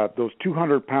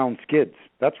 200 pound skids.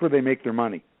 That's where they make their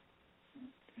money.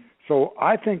 So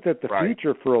I think that the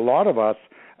future for a lot of us,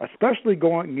 especially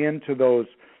going into those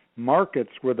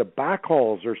markets where the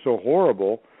backhauls are so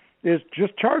horrible, is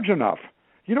just charge enough.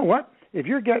 You know what? If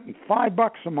you're getting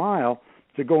 $5 a mile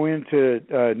to go into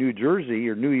New Jersey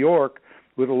or New York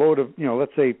with a load of,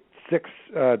 let's say 6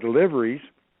 deliveries,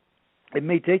 it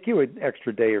may take you an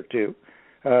extra day or two.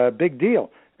 Big deal.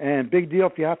 And big deal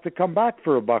if you have to come back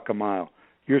for $1 a mile.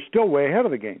 You're still way ahead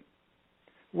of the game.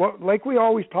 Well, like we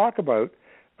always talk about,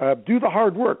 do the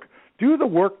hard work. Do the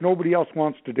work nobody else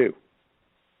wants to do.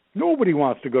 Nobody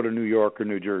wants to go to New York or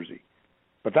New Jersey.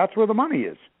 But that's where the money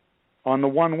is, on the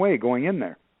one way going in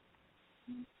there.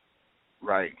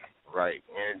 Right.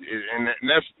 And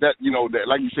that's that. That,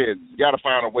 like you said, you got to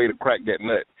find a way to crack that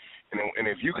nut. And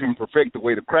if you can perfect the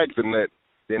way to crack the nut,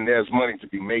 then there's money to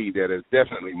be made there. There's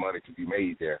definitely money to be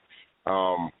made there.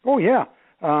 Oh, yeah.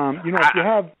 If you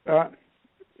have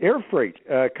air freight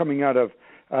coming out of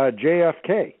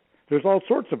JFK, there's all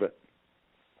sorts of it.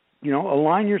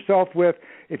 Align yourself with,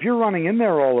 if you're running in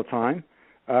there all the time,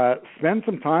 spend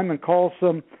some time and call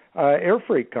some air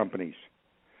freight companies.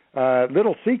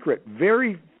 Little secret,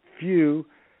 very few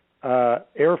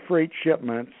air freight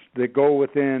shipments that go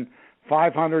within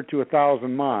 500 to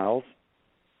 1,000 miles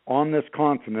on this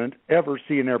continent ever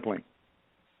see an airplane.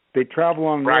 They travel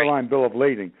on an airline bill of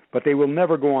lading, but they will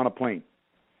never go on a plane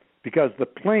because the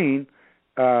plane,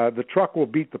 the truck will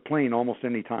beat the plane almost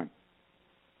any time.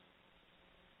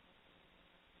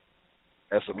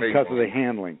 That's amazing. Because of the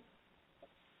handling.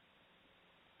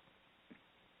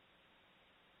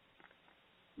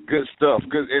 Good stuff.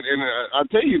 Good, and I'll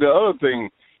tell you the other thing.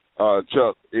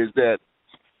 Chuck, is that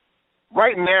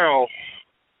right now,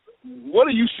 what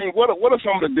are you seeing? What are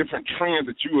some of the different trends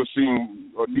that you are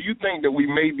seeing? Or do you think that we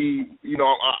may be,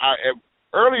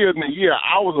 earlier in the year,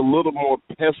 I was a little more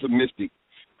pessimistic.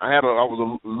 I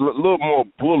was a little more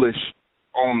bullish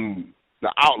on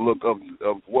the outlook of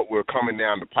what we're coming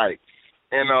down the pipe.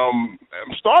 And I'm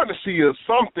starting to see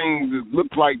some things that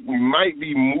look like we might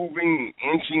be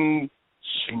inching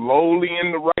slowly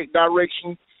in the right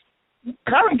direction.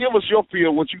 Kind of give us your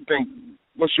feel, what you think,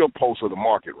 what's your pulse of the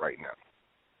market right now?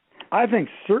 I think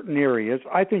certain areas,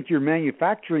 I think your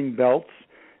manufacturing belts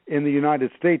in the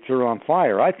United States are on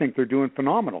fire. I think they're doing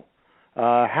phenomenal.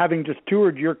 Having just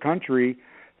toured your country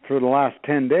for the last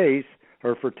 10 days,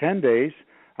 or for 10 days,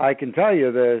 I can tell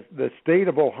you the state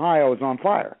of Ohio is on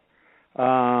fire.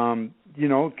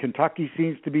 Kentucky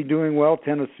seems to be doing well,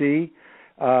 Tennessee,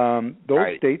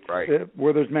 those states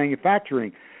where there's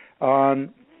manufacturing.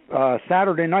 On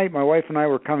Saturday night, my wife and I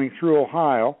were coming through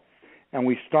Ohio, and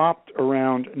we stopped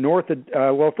around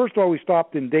first of all, we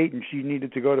stopped in Dayton. She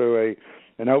needed to go to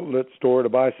an outlet store to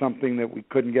buy something that we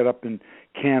couldn't get up in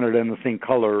Canada in the same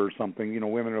color or something.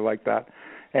 Women are like that.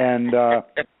 And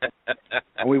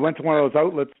and we went to one of those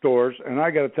outlet stores, and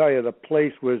I got to tell you, the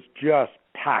place was just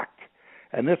packed.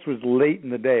 And this was late in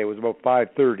the day. It was about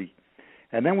 5:30.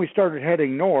 And then we started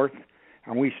heading north,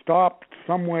 and we stopped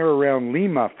somewhere around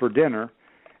Lima for dinner.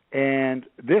 And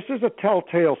this is a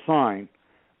telltale sign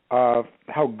of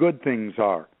how good things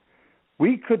are.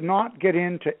 We could not get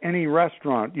into any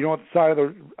restaurant. At the side of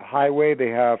the highway, they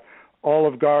have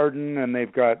Olive Garden, and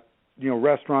they've got,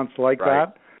 restaurants like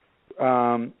that.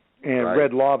 And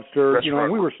Red Lobster,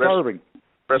 and we were starving.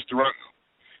 Restaurant.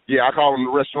 Yeah, I call them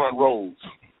the restaurant rolls.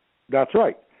 That's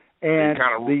right. And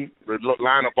they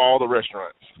line up all the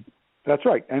restaurants. That's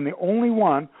right. And the only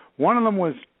one of them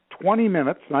was 20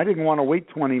 minutes, and I didn't want to wait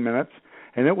 20 minutes,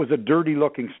 and it was a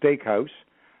dirty-looking steakhouse.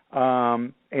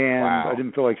 And I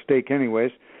didn't feel like steak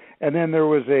anyways. And then there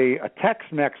was a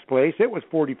Tex-Mex place. It was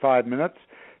 45 minutes.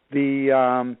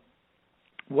 The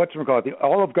the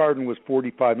Olive Garden was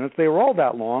 45 minutes. They were all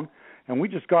that long, and we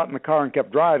just got in the car and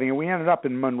kept driving, and we ended up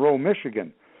in Monroe,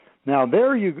 Michigan. Now,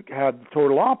 there you had the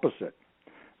total opposite.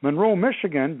 Monroe,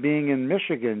 Michigan,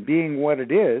 being what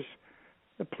it is,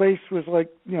 the place was like,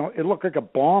 it looked like a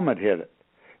bomb had hit it.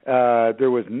 There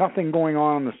was nothing going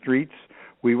on the streets.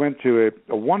 We went to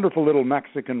a wonderful little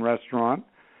Mexican restaurant,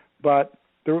 but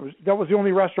that was the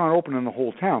only restaurant open in the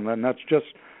whole town, and that's just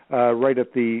right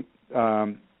at the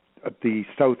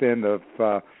south end of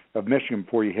Michigan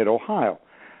before you hit Ohio.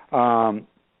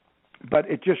 But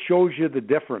it just shows you the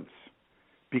difference,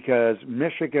 because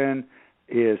Michigan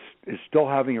is still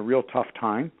having a real tough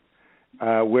time,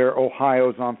 where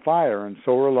Ohio's on fire, and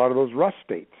so are a lot of those rust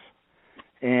states.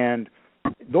 And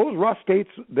those rust states,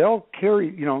 they'll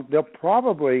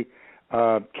probably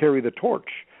carry the torch.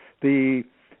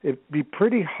 It'd be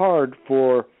pretty hard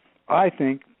I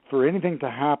think, for anything to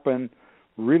happen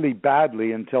really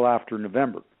badly until after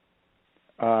November.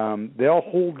 They'll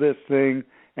hold this thing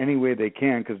any way they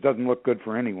can, because it doesn't look good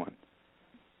for anyone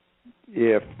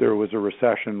if there was a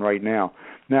recession right now.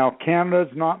 Now,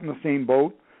 Canada's not in the same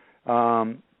boat.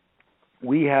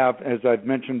 We have, as I've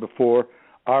mentioned before,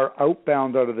 our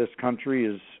outbound out of this country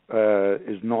is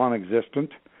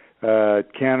non-existent.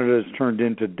 Canada has turned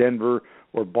into Denver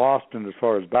or Boston as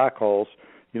far as backhauls.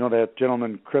 That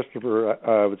gentleman Christopher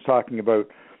was talking about,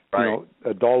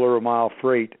 $1 a mile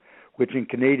freight, which in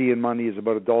Canadian money is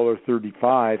about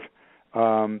 $1.35.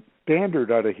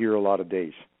 Standard out of here a lot of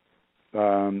days.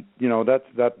 That's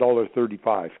that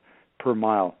 $1.35 per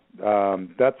mile.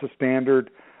 That's a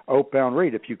standard outbound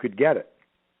rate if you could get it.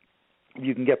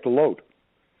 You can get the load.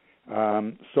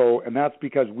 And that's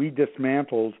because we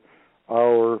dismantled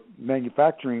our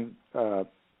manufacturing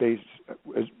base,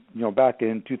 back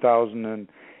in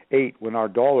 2008 when our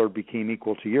dollar became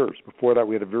equal to yours. Before that,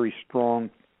 we had a very strong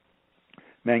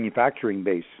manufacturing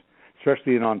base,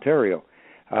 especially in Ontario.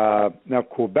 Now,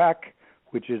 Quebec,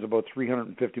 which is about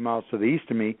 350 miles to the east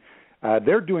of me,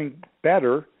 they're doing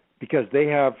better because they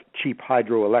have cheap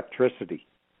hydroelectricity.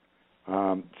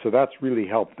 So that's really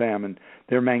helped them, and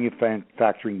their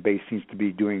manufacturing base seems to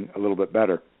be doing a little bit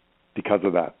better because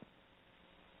of that.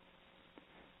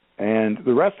 And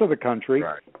the rest of the country,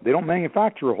 they don't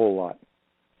manufacture a whole lot.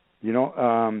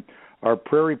 Our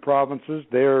prairie provinces,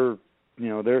 they're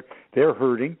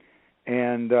hurting,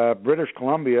 and British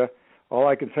Columbia, all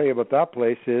I can tell you about that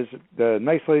place is the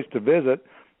nice place to visit.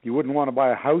 You wouldn't want to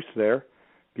buy a house there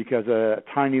because a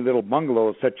tiny little bungalow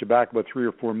will set you back about $3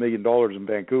 or $4 million in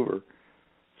Vancouver.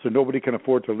 So nobody can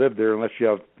afford to live there unless you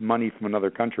have money from another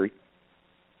country.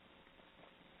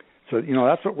 So,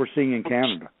 that's what we're seeing in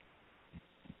Canada.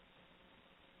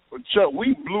 Chuck,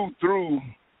 we blew through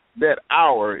that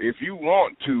hour. If you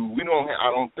want to, I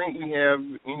don't think we have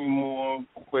any more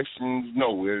questions.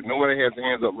 No, nobody has their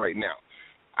hands up right now.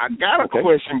 I got a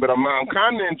question, but I'm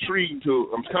kind of intrigued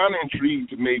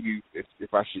to maybe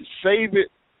if I should save it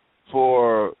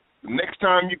for the next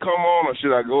time you come on, or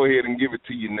should I go ahead and give it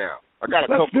to you now? I got a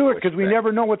couple. Let's do it, because we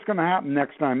never know what's going to happen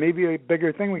next time. Maybe a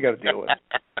bigger thing we got to deal with.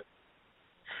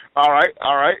 All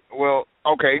right. Well,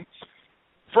 okay.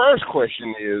 First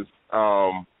question is,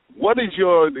 what is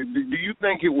do you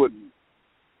think it would,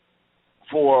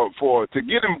 to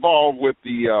get involved with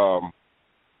the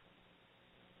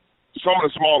some of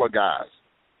the smaller guys,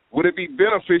 would it be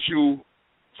beneficial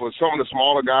for some of the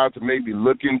smaller guys to maybe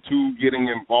look into getting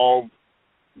involved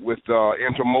with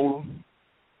intermodal,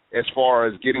 as far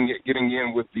as getting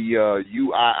in with the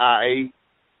UIIA?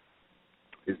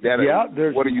 Is that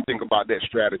what do you think about that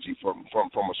strategy from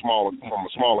a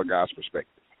smaller guy's perspective?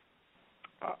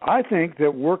 I think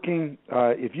that working,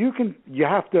 if you can, you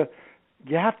have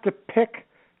to pick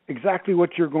exactly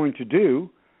what you're going to do.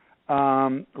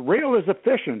 Rail is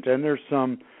efficient, and there's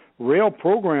some rail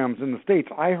programs in the States.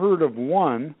 I heard of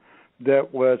one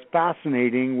that was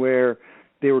fascinating, where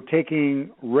they were taking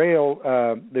rail,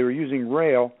 they were using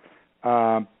rail,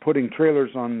 putting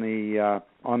trailers on the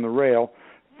rail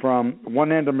from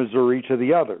one end of Missouri to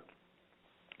the other.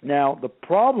 Now, the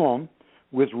problem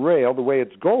with rail, the way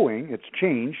it's going, it's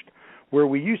changed, where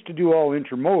we used to do all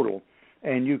intermodal,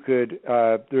 and you could,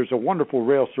 there's a wonderful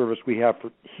rail service we have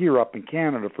here up in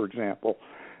Canada, for example,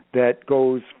 that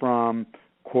goes from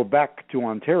Quebec to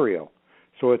Ontario.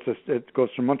 So it goes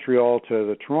from Montreal to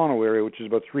the Toronto area, which is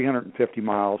about 350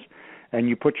 miles, and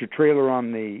you put your trailer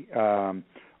on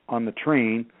the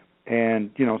train, and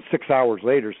 6 hours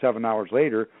later, 7 hours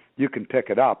later, you can pick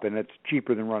it up, and it's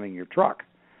cheaper than running your truck.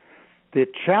 The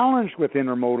challenge with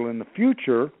intermodal in the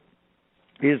future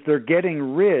is they're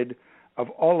getting rid of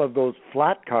all of those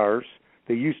flat cars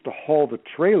that used to haul the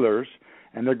trailers,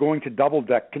 and they're going to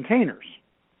double-deck containers.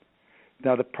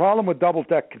 Now, the problem with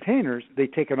double-deck containers, they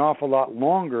take an awful lot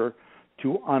longer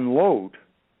to unload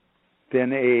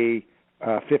than a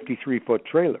 53-foot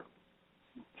trailer.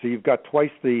 So you've got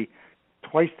twice the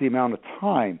amount of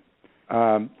time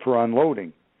for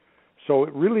unloading. So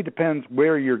it really depends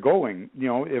where you're going.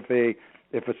 If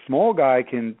a small guy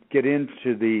can get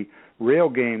into the rail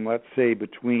game, let's say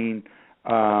between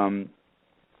St.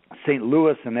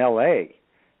 Louis and L.A.,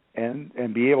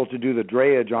 and be able to do the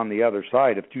drayage on the other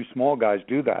side, if two small guys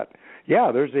do that,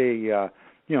 there's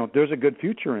a good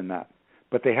future in that.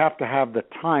 But they have to have the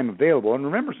time available. And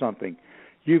remember something,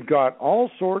 you've got all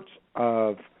sorts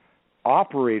of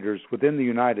operators within the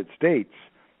United States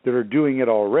that are doing it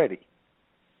already.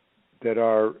 That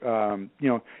are,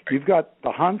 you've got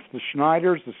the Hunts, the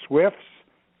Schneiders, the Swifts,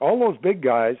 all those big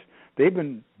guys. They've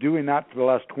been doing that for the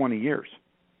last 20 years.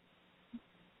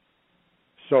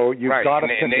 So you've got to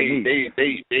pick a niche.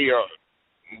 They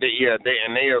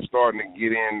are starting to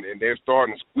get in, and they're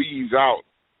starting to squeeze out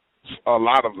a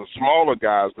lot of the smaller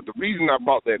guys. But the reason I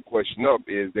brought that question up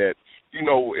is that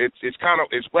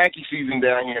it's wacky season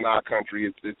down here in our country.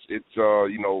 It's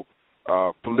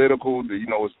political.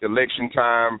 It's election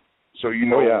time. So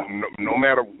no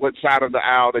matter what side of the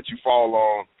aisle that you fall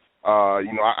on,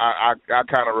 I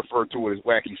kind of refer to it as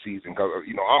wacky season, because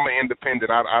I'm an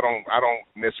independent. I don't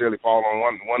necessarily fall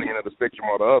on one end of the spectrum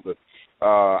or the other.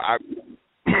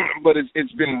 But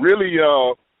it's been really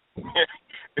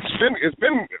it's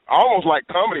been almost like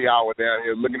comedy hour down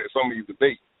here looking at some of these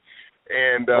debates.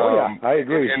 And I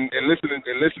agree. And listening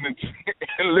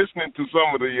to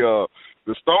some of the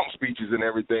stump speeches and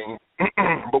everything.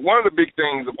 But one of the big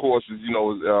things, of course, is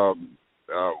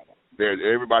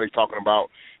everybody's talking about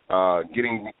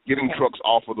getting trucks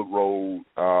off of the road,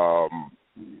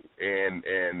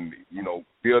 and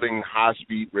building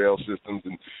high-speed rail systems,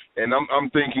 and I'm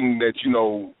thinking that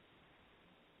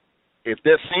if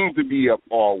there seems to be a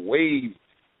wave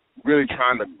really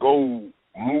trying to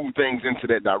move things into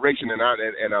that direction,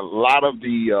 and a lot of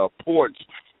the ports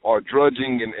are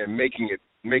drudging and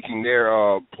making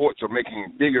their ports are making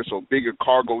it bigger, so bigger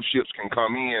cargo ships can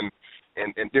come in.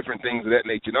 And different things of that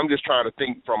nature. And I'm just trying to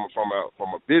think from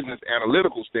a business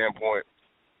analytical standpoint.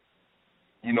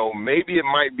 Maybe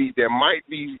there might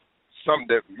be something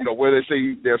that where they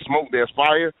say there's smoke, there's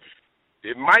fire.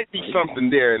 It might be something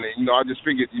there, and I just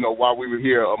figured while we were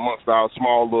here amongst our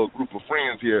small little group of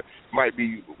friends here, it might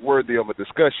be worthy of a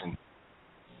discussion.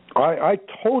 I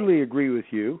totally agree with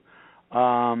you.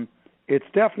 It's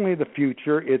definitely the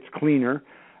future. It's cleaner.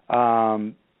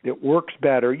 It works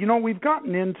better. We've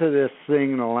gotten into this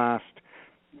thing in the last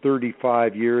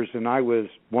 35 years, and I was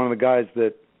one of the guys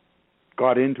that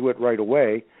got into it right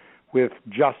away. with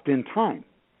just in time.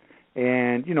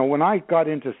 And, you know, when I got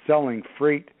into selling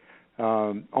freight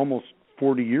almost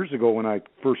 40 years ago when I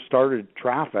first started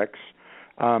Traffics,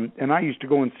 and I used to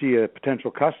go and see a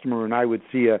potential customer, and I would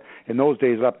see in those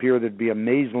days up here, there'd be a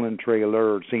Maitland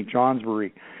trailer or St.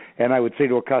 Johnsbury. And I would say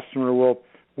to a customer, well,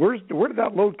 where did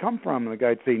that load come from? And the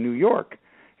guy'd say, New York.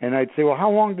 And I'd say, well, how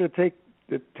long did it take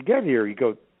to get here? He'd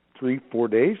go, 3-4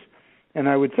 days. And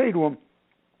I would say to him,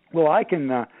 well, I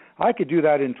could do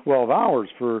that in 12 hours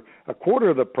for a quarter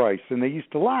of the price. And they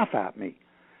used to laugh at me.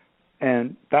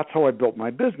 And that's how I built my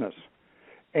business.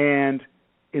 And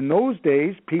in those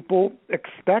days, people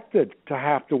expected to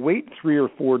have to wait 3 or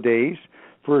 4 days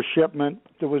for a shipment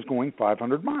that was going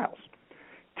 500 miles.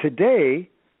 Today,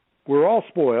 we're all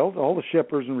spoiled. All the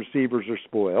shippers and receivers are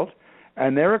spoiled.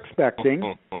 And they're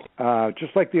expecting,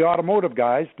 just like the automotive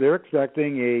guys, they're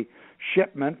expecting a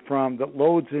shipment that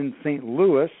loads in St.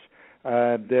 Louis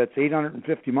that's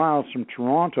 850 miles from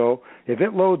Toronto. If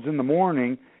it loads in the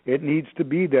morning, it needs to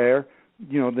be there,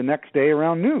 you know, the next day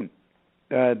around noon.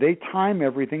 They time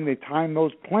everything. They time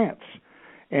those plants.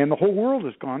 And the whole world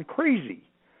has gone crazy.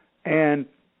 And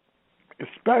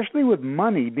especially with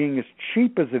money being as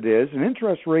cheap as it is, and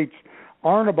interest rates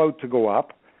aren't about to go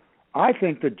up, I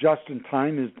think that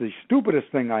just-in-time is the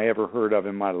stupidest thing I ever heard of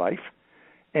in my life,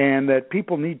 and that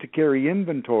people need to carry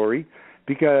inventory,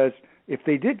 because if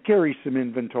they did carry some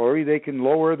inventory, they can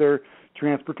lower their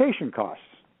transportation costs.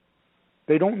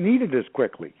 They don't need it as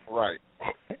quickly. Right.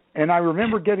 And I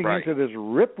remember getting into this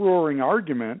rip-roaring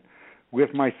argument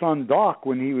with my son Doc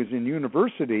when he was in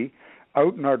university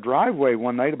out in our driveway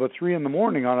one night about 3 a.m.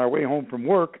 on our way home from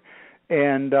work,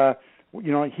 and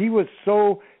you know, he was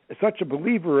such a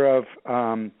believer of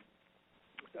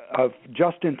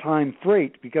just-in-time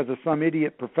freight because of some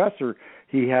idiot professor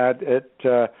he had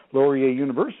at Laurier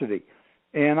University.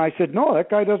 And I said, no, that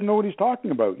guy doesn't know what he's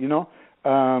talking about. You know,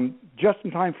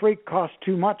 just-in-time freight costs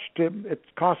too much. It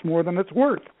costs more than it's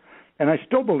worth. And I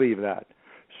still believe that.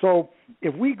 So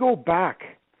if we go back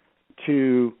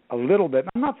to a little bit,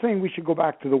 I'm not saying we should go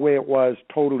back to the way it was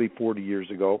totally 40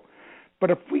 years ago, but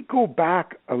if we go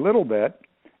back a little bit,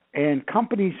 and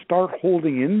companies start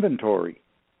holding inventory,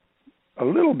 a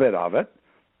little bit of it,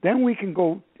 then we can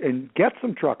go and get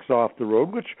some trucks off the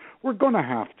road, which we're going to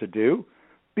have to do,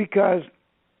 because,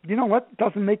 you know what, it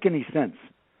doesn't make any sense.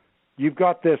 You've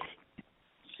got this,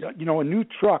 you know, a new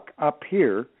truck up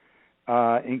here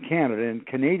in Canada, in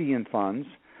Canadian funds,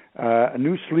 a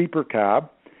new sleeper cab,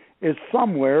 is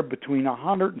somewhere between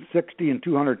 $160,000 and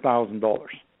 $200,000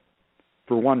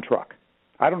 for one truck.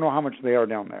 I don't know how much they are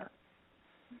down there.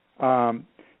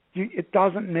 It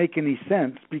doesn't make any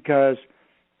sense, because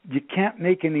you can't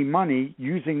make any money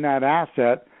using that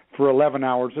asset for 11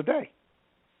 hours a day.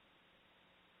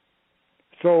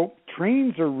 So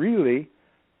trains are really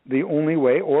the only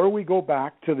way, or we go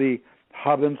back to the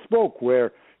hub and spoke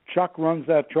where Chuck runs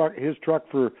his truck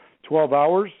for 12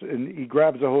 hours and he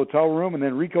grabs a hotel room, and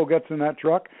then Rico gets in that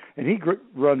truck and he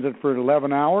runs it for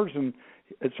 11 hours and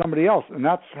it's somebody else. And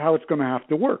that's how it's going to have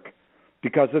to work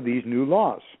because of these new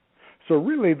laws. So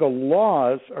really the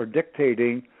laws are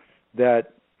dictating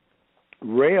that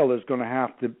rail is going to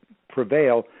have to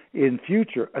prevail in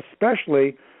future,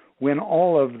 especially when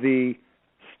all of the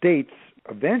states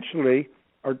eventually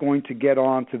are going to get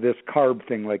on to this CARB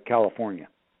thing like California.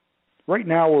 Right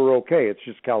now we're okay. It's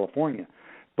just California.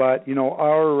 But, you know,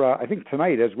 I think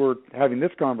tonight as we're having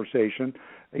this conversation,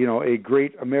 you know, a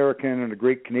great American and a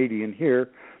great Canadian here,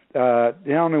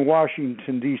 down in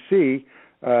Washington, D.C.,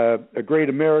 a great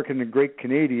American and great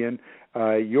Canadian,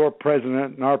 your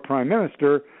president and our prime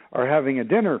minister are having a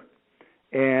dinner.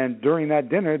 And during that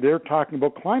dinner, they're talking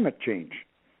about climate change.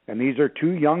 And these are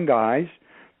two young guys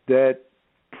that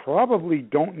probably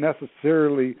don't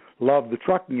necessarily love the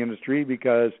trucking industry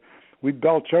because we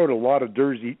belch out a lot of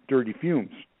dirty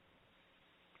fumes.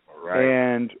 Right.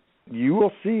 And you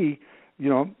will see, you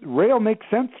know, rail makes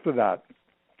sense for that.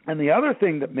 And the other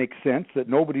thing that makes sense that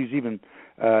nobody's even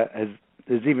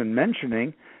is even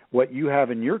mentioning, what you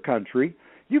have in your country,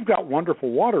 you've got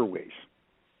wonderful waterways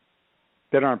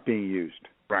that aren't being used.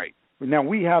 Right. Now,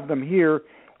 we have them here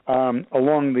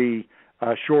along the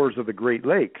shores of the Great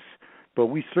Lakes, but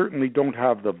we certainly don't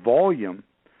have the volume.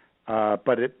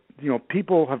 But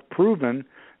people have proven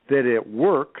that it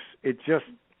works.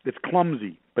 It's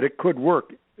clumsy, but it could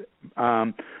work.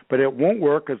 But it won't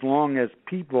work as long as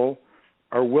people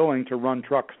are willing to run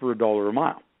trucks for $1 a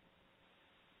mile.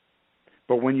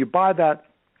 But when you buy that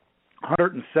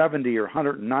 $170,000 or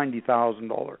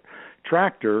 $190,000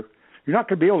 tractor, you're not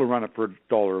going to be able to run it for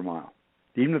 $1 a mile,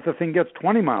 even if the thing gets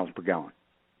 20 miles per gallon.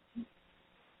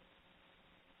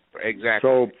 Exactly.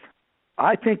 So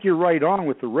I think you're right on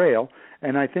with the rail,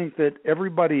 and I think that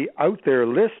everybody out there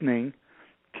listening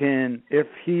can, if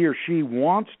he or she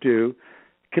wants to,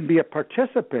 can be a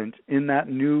participant in that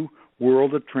new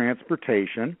world of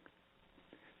transportation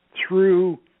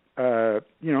through,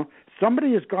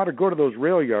 somebody has got to go to those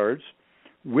rail yards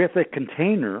with a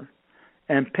container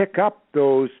and pick up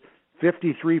those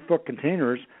 53-foot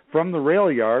containers from the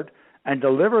rail yard and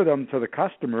deliver them to the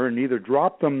customer and either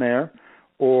drop them there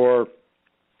or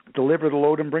deliver the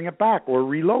load and bring it back or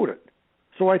reload it.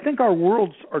 So I think our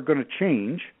worlds are going to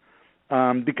change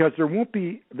because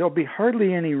there'll be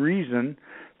hardly any reason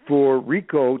for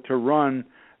Ricoh to run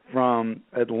from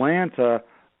Atlanta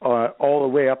all the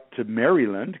way up to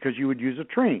Maryland because you would use a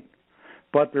train.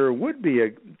 But there would be a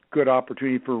good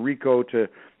opportunity for Ricoh to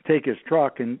take his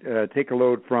truck and take a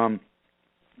load from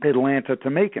Atlanta to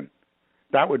Macon.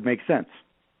 That would make sense.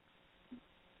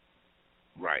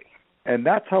 Right. And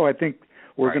that's how I think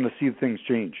we're going to see things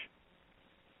change.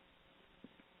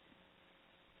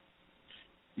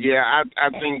 Yeah, I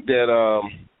think that,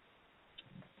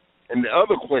 and the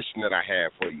other question that I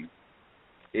have for you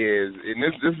is, and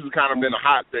this has kind of been a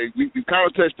hot thing. We've kind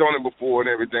of touched on it before and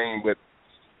everything, but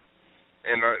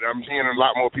and I'm seeing a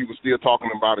lot more people still talking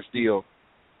about it still.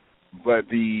 But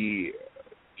the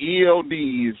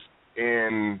ELDs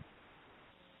and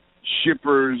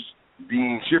shippers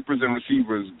and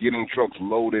receivers getting trucks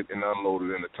loaded and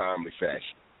unloaded in a timely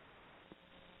fashion.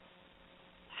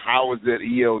 How is that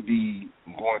ELD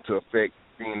going to affect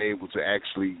being able to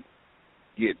actually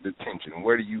get detention?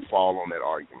 Where do you fall on that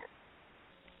argument?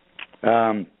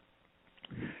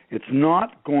 It's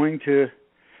not going to,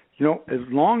 as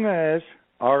long as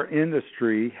our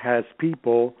industry has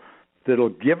people that'll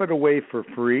give it away for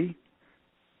free,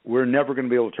 we're never going to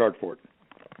be able to charge for it.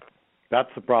 That's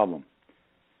the problem.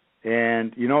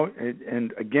 And,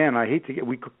 and again, I hate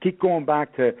we keep going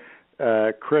back to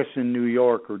Chris in New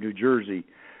York or New Jersey.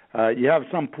 You have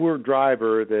some poor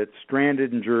driver that's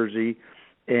stranded in Jersey,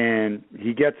 and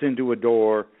he gets into a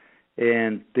door,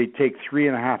 and they take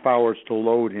 3.5 hours to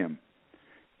load him.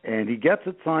 And he gets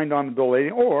it signed on the bill,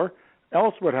 or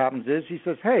else what happens is he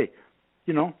says, hey,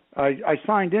 I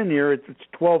signed in here, it's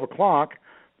 12 o'clock,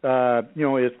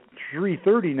 it's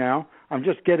 3:30 now, I'm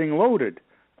just getting loaded.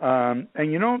 And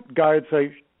guy would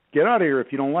say, get out of here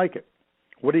if you don't like it.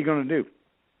 What are you going to do?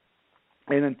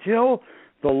 And until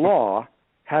the law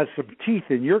has some teeth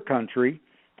in your country,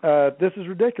 this is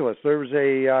ridiculous. There was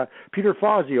a Peter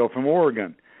Fazio from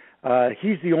Oregon.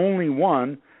 He's the only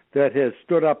one that has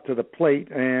stood up to the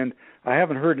plate, and I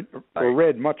haven't heard or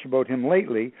read much about him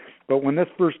lately, but when this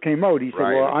first came out, he said,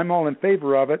 well, I'm all in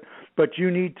favor of it, but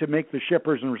you need to make the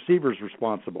shippers and receivers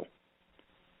responsible.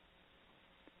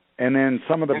 And then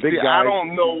some of the big guys... I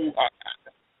don't know.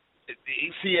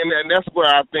 And that's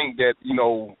where I think that,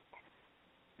 you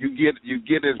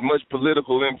get as much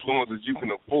political influence as you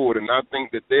can afford, and I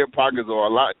think that their pockets are a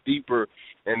lot deeper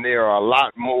and they are a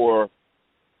lot more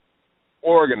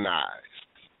organized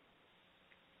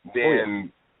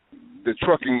than the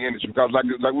trucking industry, because like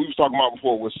we was talking about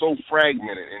before, we're so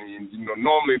fragmented, and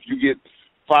normally if you get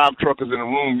 5 truckers in a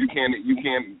room, you can't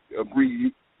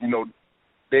agree.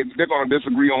 They're going to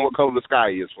disagree on what color the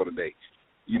sky is for the day.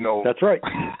 That's right.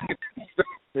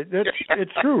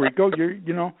 It's true, Rico.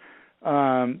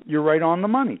 You're right on the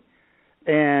money,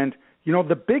 and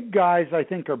the big guys I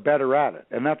think are better at it,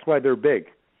 and that's why they're big.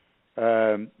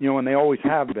 And they always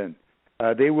have been.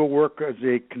 They will work as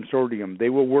a consortium. They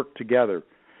will work together.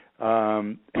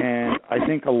 And I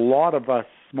think a lot of us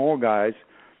small guys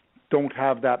don't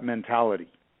have that mentality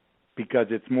because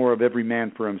it's more of every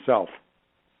man for himself.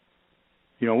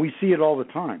 We see it all the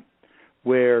time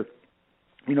where,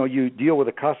 you deal with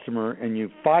a customer and you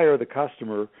fire the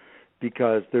customer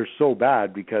because they're so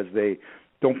bad because they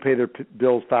don't pay their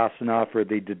bills fast enough or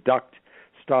they deduct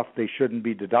stuff they shouldn't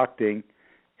be deducting.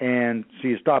 And so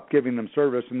you stop giving them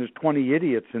service, and there's 20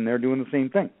 idiots in there doing the same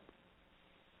thing.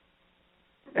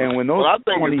 And when those I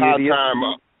think 20 it's high idiots, time.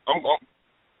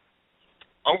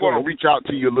 I'm going to reach out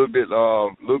to you a little bit,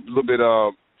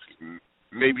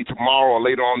 maybe tomorrow or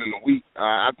later on in the week.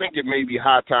 I think it may be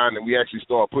high time that we actually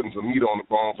start putting some meat on the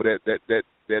bone for that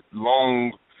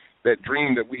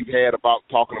dream that we've had about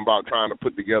talking about trying to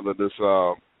put together this,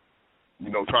 some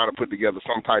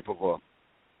type of a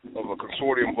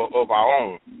consortium of our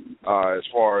own, as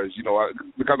far as,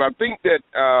 because I think that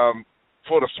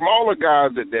for the smaller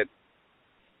guys that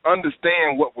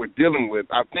understand what we're dealing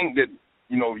with, I think that,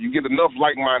 you get enough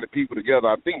like-minded people together,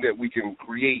 I think that we can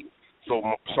create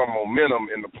some momentum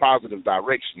in the positive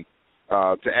direction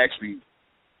to actually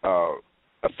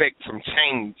affect some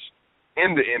change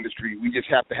in the industry. We just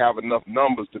have to have enough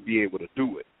numbers to be able to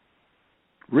do it.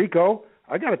 Rico,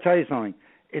 I got to tell you something.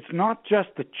 It's not just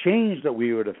the change that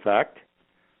we would affect,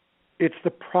 it's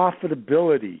the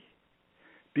profitability.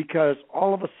 Because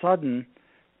all of a sudden,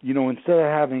 instead of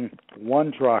having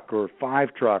one truck or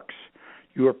 5 trucks,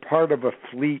 you are part of a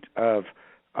fleet of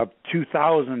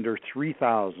 2,000 or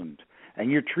 3,000,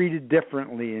 and you're treated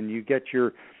differently, and you get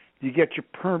your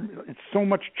permit. It's so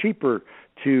much cheaper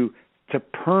to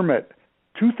permit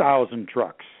 2,000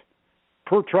 trucks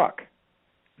per truck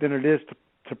than it is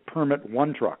to permit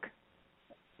one truck.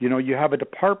 You have a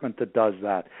department that does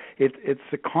that. It's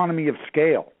economy of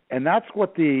scale, and that's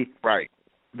what the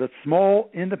small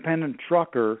independent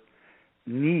trucker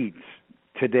needs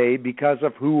today because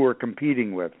of who we're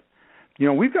competing with.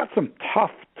 We've got some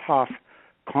tough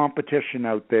competition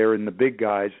out there in the big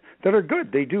guys that are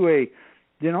good. They do a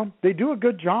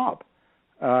good job.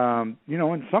 And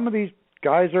some of these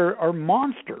guys are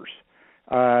monsters.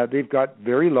 They've got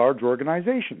very large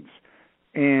organizations,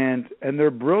 and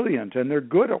they're brilliant, and they're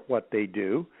good at what they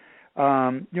do.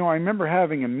 I remember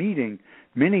having a meeting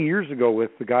many years ago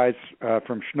with the guys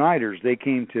from Schneider's. They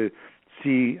came to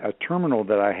see a terminal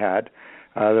that I had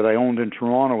that I owned in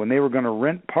Toronto, and they were going to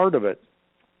rent part of it.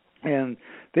 And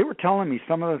they were telling me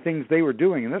some of the things they were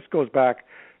doing, and this goes back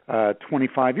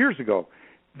 25 years ago.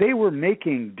 They were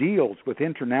making deals with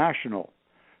International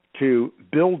to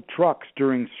build trucks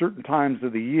during certain times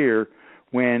of the year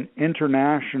when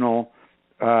International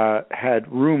had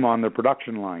room on their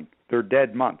production line. Their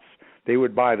dead months. They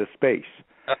would buy the space.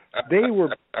 They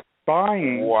were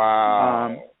buying.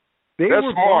 Wow. That's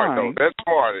smart, though. That's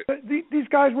smart. These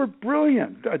guys were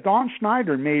brilliant. Don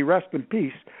Schneider, may he rest in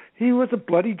peace, he was a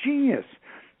bloody genius.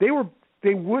 They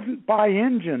wouldn't buy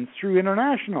engines through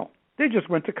International. They just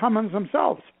went to Cummins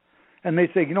themselves. And they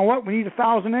say, you know what, we need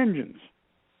 1,000 engines.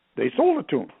 They sold it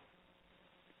to them.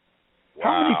 Wow.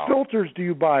 How many filters do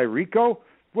you buy, Rico?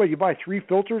 Well, you buy 3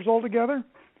 filters altogether?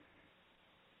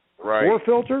 Right. 4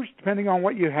 filters, depending on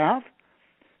what you have.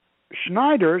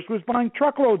 Schneider's was buying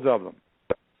truckloads of them.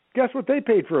 Guess what they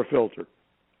paid for a filter?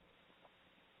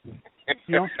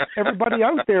 Everybody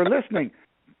out there listening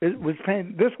was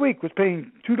paying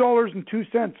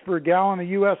 $2.02 for a gallon of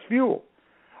U.S. fuel.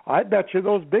 I bet you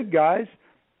those big guys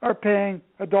are paying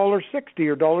 $1.60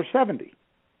 or $1.70.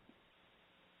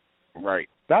 Right.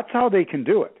 That's how they can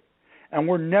do it, and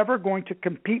we're never going to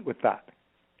compete with that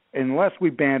unless we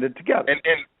banded together.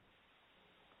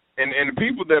 And the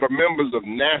people that are members of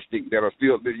NASTC that are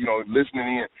still,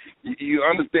 listening in, you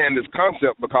understand this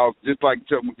concept because just like,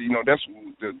 that's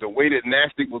the way that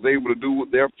NASTC was able to do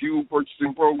with their fuel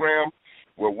purchasing program,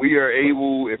 where we are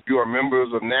able, if you are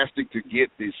members of NASTC, to get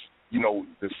this,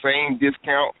 the same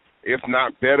discount, if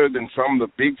not better than some of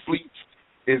the big fleets,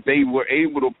 is they were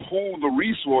able to pool the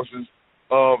resources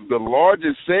of the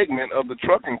largest segment of the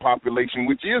trucking population,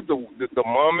 which is the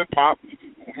mom and pop,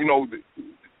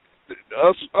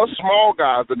 us small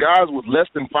guys, the guys with less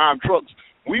than 5 trucks,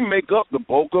 we make up the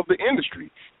bulk of the industry,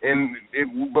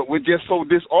 but we're just so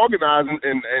disorganized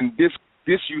and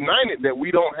disunited that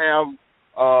we don't have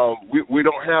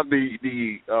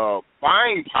the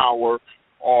buying power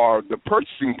or the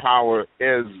purchasing power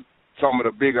as some of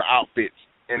the bigger outfits.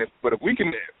 But if we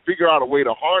can figure out a way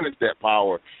to harness that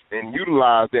power and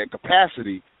utilize that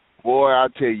capacity, boy, I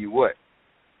tell you what,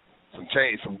 some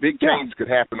big changes could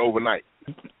happen overnight.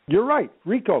 You're right,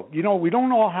 Rico. We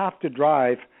don't all have to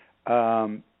drive,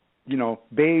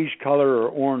 beige color or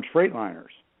orange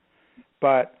Freightliners,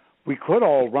 but we could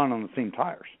all run on the same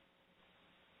tires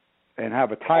and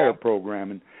have a tire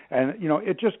program, and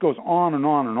it just goes on and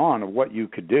on and on of what you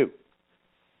could do.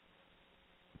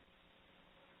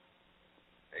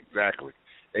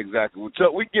 Exactly. Well,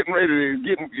 Chuck, we're getting ready to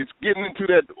it's getting into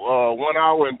that 1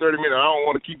 hour and 30 minutes. I don't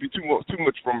want to keep you too much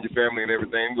from your family and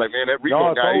everything. Like, man, that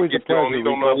Rico guy, he gets on, he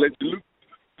don't know how to let you loose.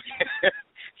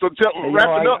 So, Chuck,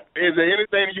 wrapping up, is there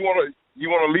anything you want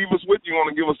to leave us with? You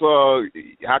want to give us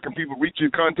how can people reach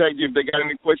you, contact you if they got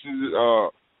any questions?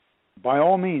 By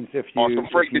all means, if you or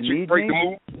some freight if you need freight me. to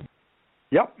move.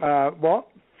 Yep.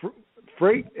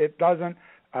 Freight, it doesn't.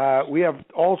 We have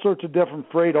all sorts of different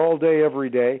freight all day, every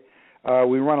day.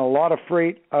 We run a lot of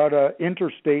freight out of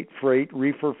interstate freight,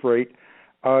 reefer freight,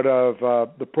 out of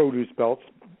the produce belts,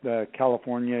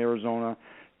 California, Arizona,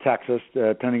 Texas,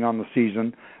 depending on the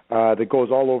season, that goes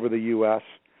all over the U.S.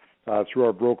 Through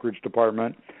our brokerage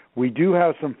department. We do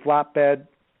have some flatbed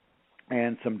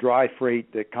and some dry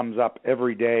freight that comes up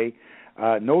every day.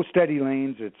 No steady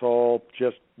lanes. It's all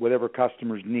just whatever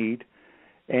customers need.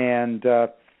 And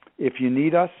if you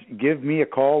need us, give me a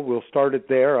call. We'll start it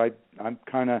there. I'm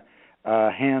kind of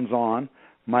hands-on.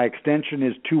 My extension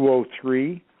is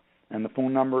 203, and the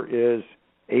phone number is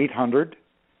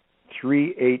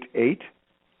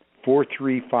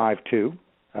 388-4352.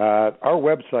 Our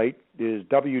website is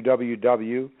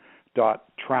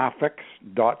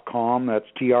www.traffix.com. That's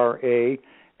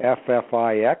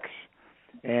TRAFFIX.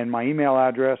 And my email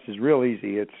address is real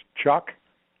easy. It's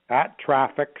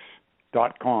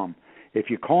chuck@traffix.com. If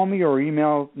you call me or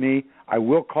email me, I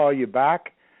will call you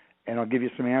back, and I'll give you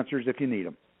some answers if you need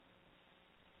them.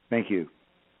 Thank you.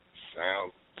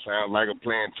 Sounds like a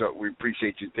plan, Chuck. We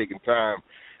appreciate you taking time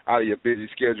out of your busy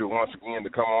schedule once again to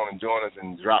come on and join us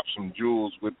and drop some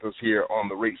jewels with us here on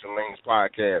the Rates and Lanes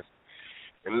podcast.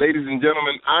 And ladies and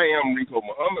gentlemen, I am Rico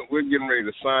Muhammad. We're getting ready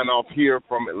to sign off here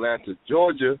from Atlanta,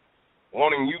 Georgia,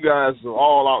 wanting you guys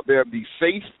all out there be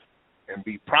safe and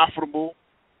be profitable.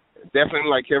 Definitely,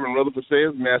 like Kevin Rutherford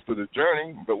says, master the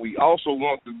journey. But we also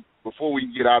want to, before we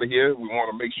get out of here, we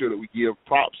want to make sure that we give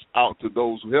props out to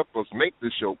those who help us make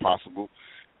this show possible.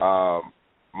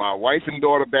 My wife and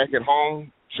daughter back at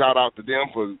home, shout out to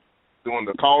them for doing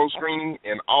the call screening.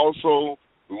 And also,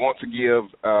 we want to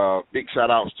give big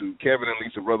shout-outs to Kevin and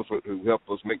Lisa Rutherford, who helped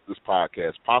us make this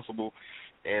podcast possible.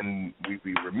 And we'd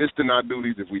be remiss in our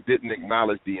duties if we didn't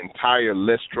acknowledge the entire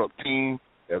Let's Truck team.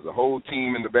 There's a whole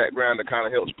team in the background that kind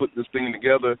of helps put this thing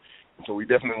together. So we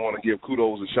definitely want to give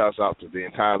kudos and shouts out to the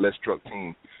entire Let's Truck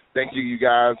team. Thank you, you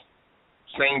guys.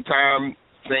 Same time,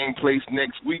 same place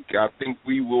next week. I think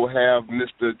we will have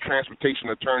Mr. Transportation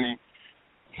Attorney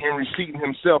Henry Seaton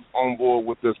himself on board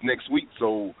with us next week.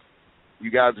 So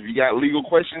you guys, if you got legal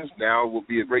questions, now will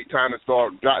be a great time to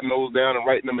start jotting those down and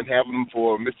writing them and having them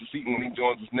for Mr. Seaton when he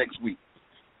joins us next week.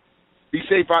 Be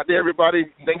safe out there, everybody.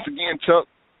 Thanks again, Chuck.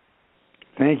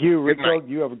 Thank you, Rico.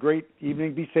 You have a great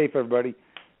evening. Be safe, everybody.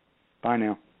 Bye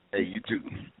now. Hey, you too.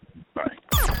 Bye.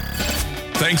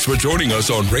 Thanks for joining us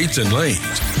on Rates and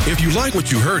Lanes. If you like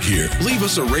what you heard here, leave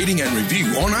us a rating and review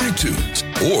on iTunes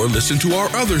or listen to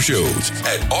our other shows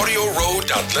at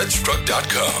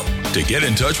audioroad.letstruck.com. To get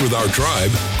in touch with our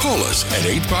tribe, call us at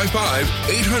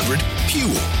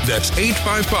 855-800-FUEL. That's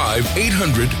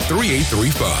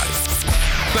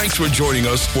 855-800-3835. Thanks for joining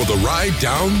us for the ride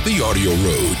down the audio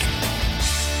road.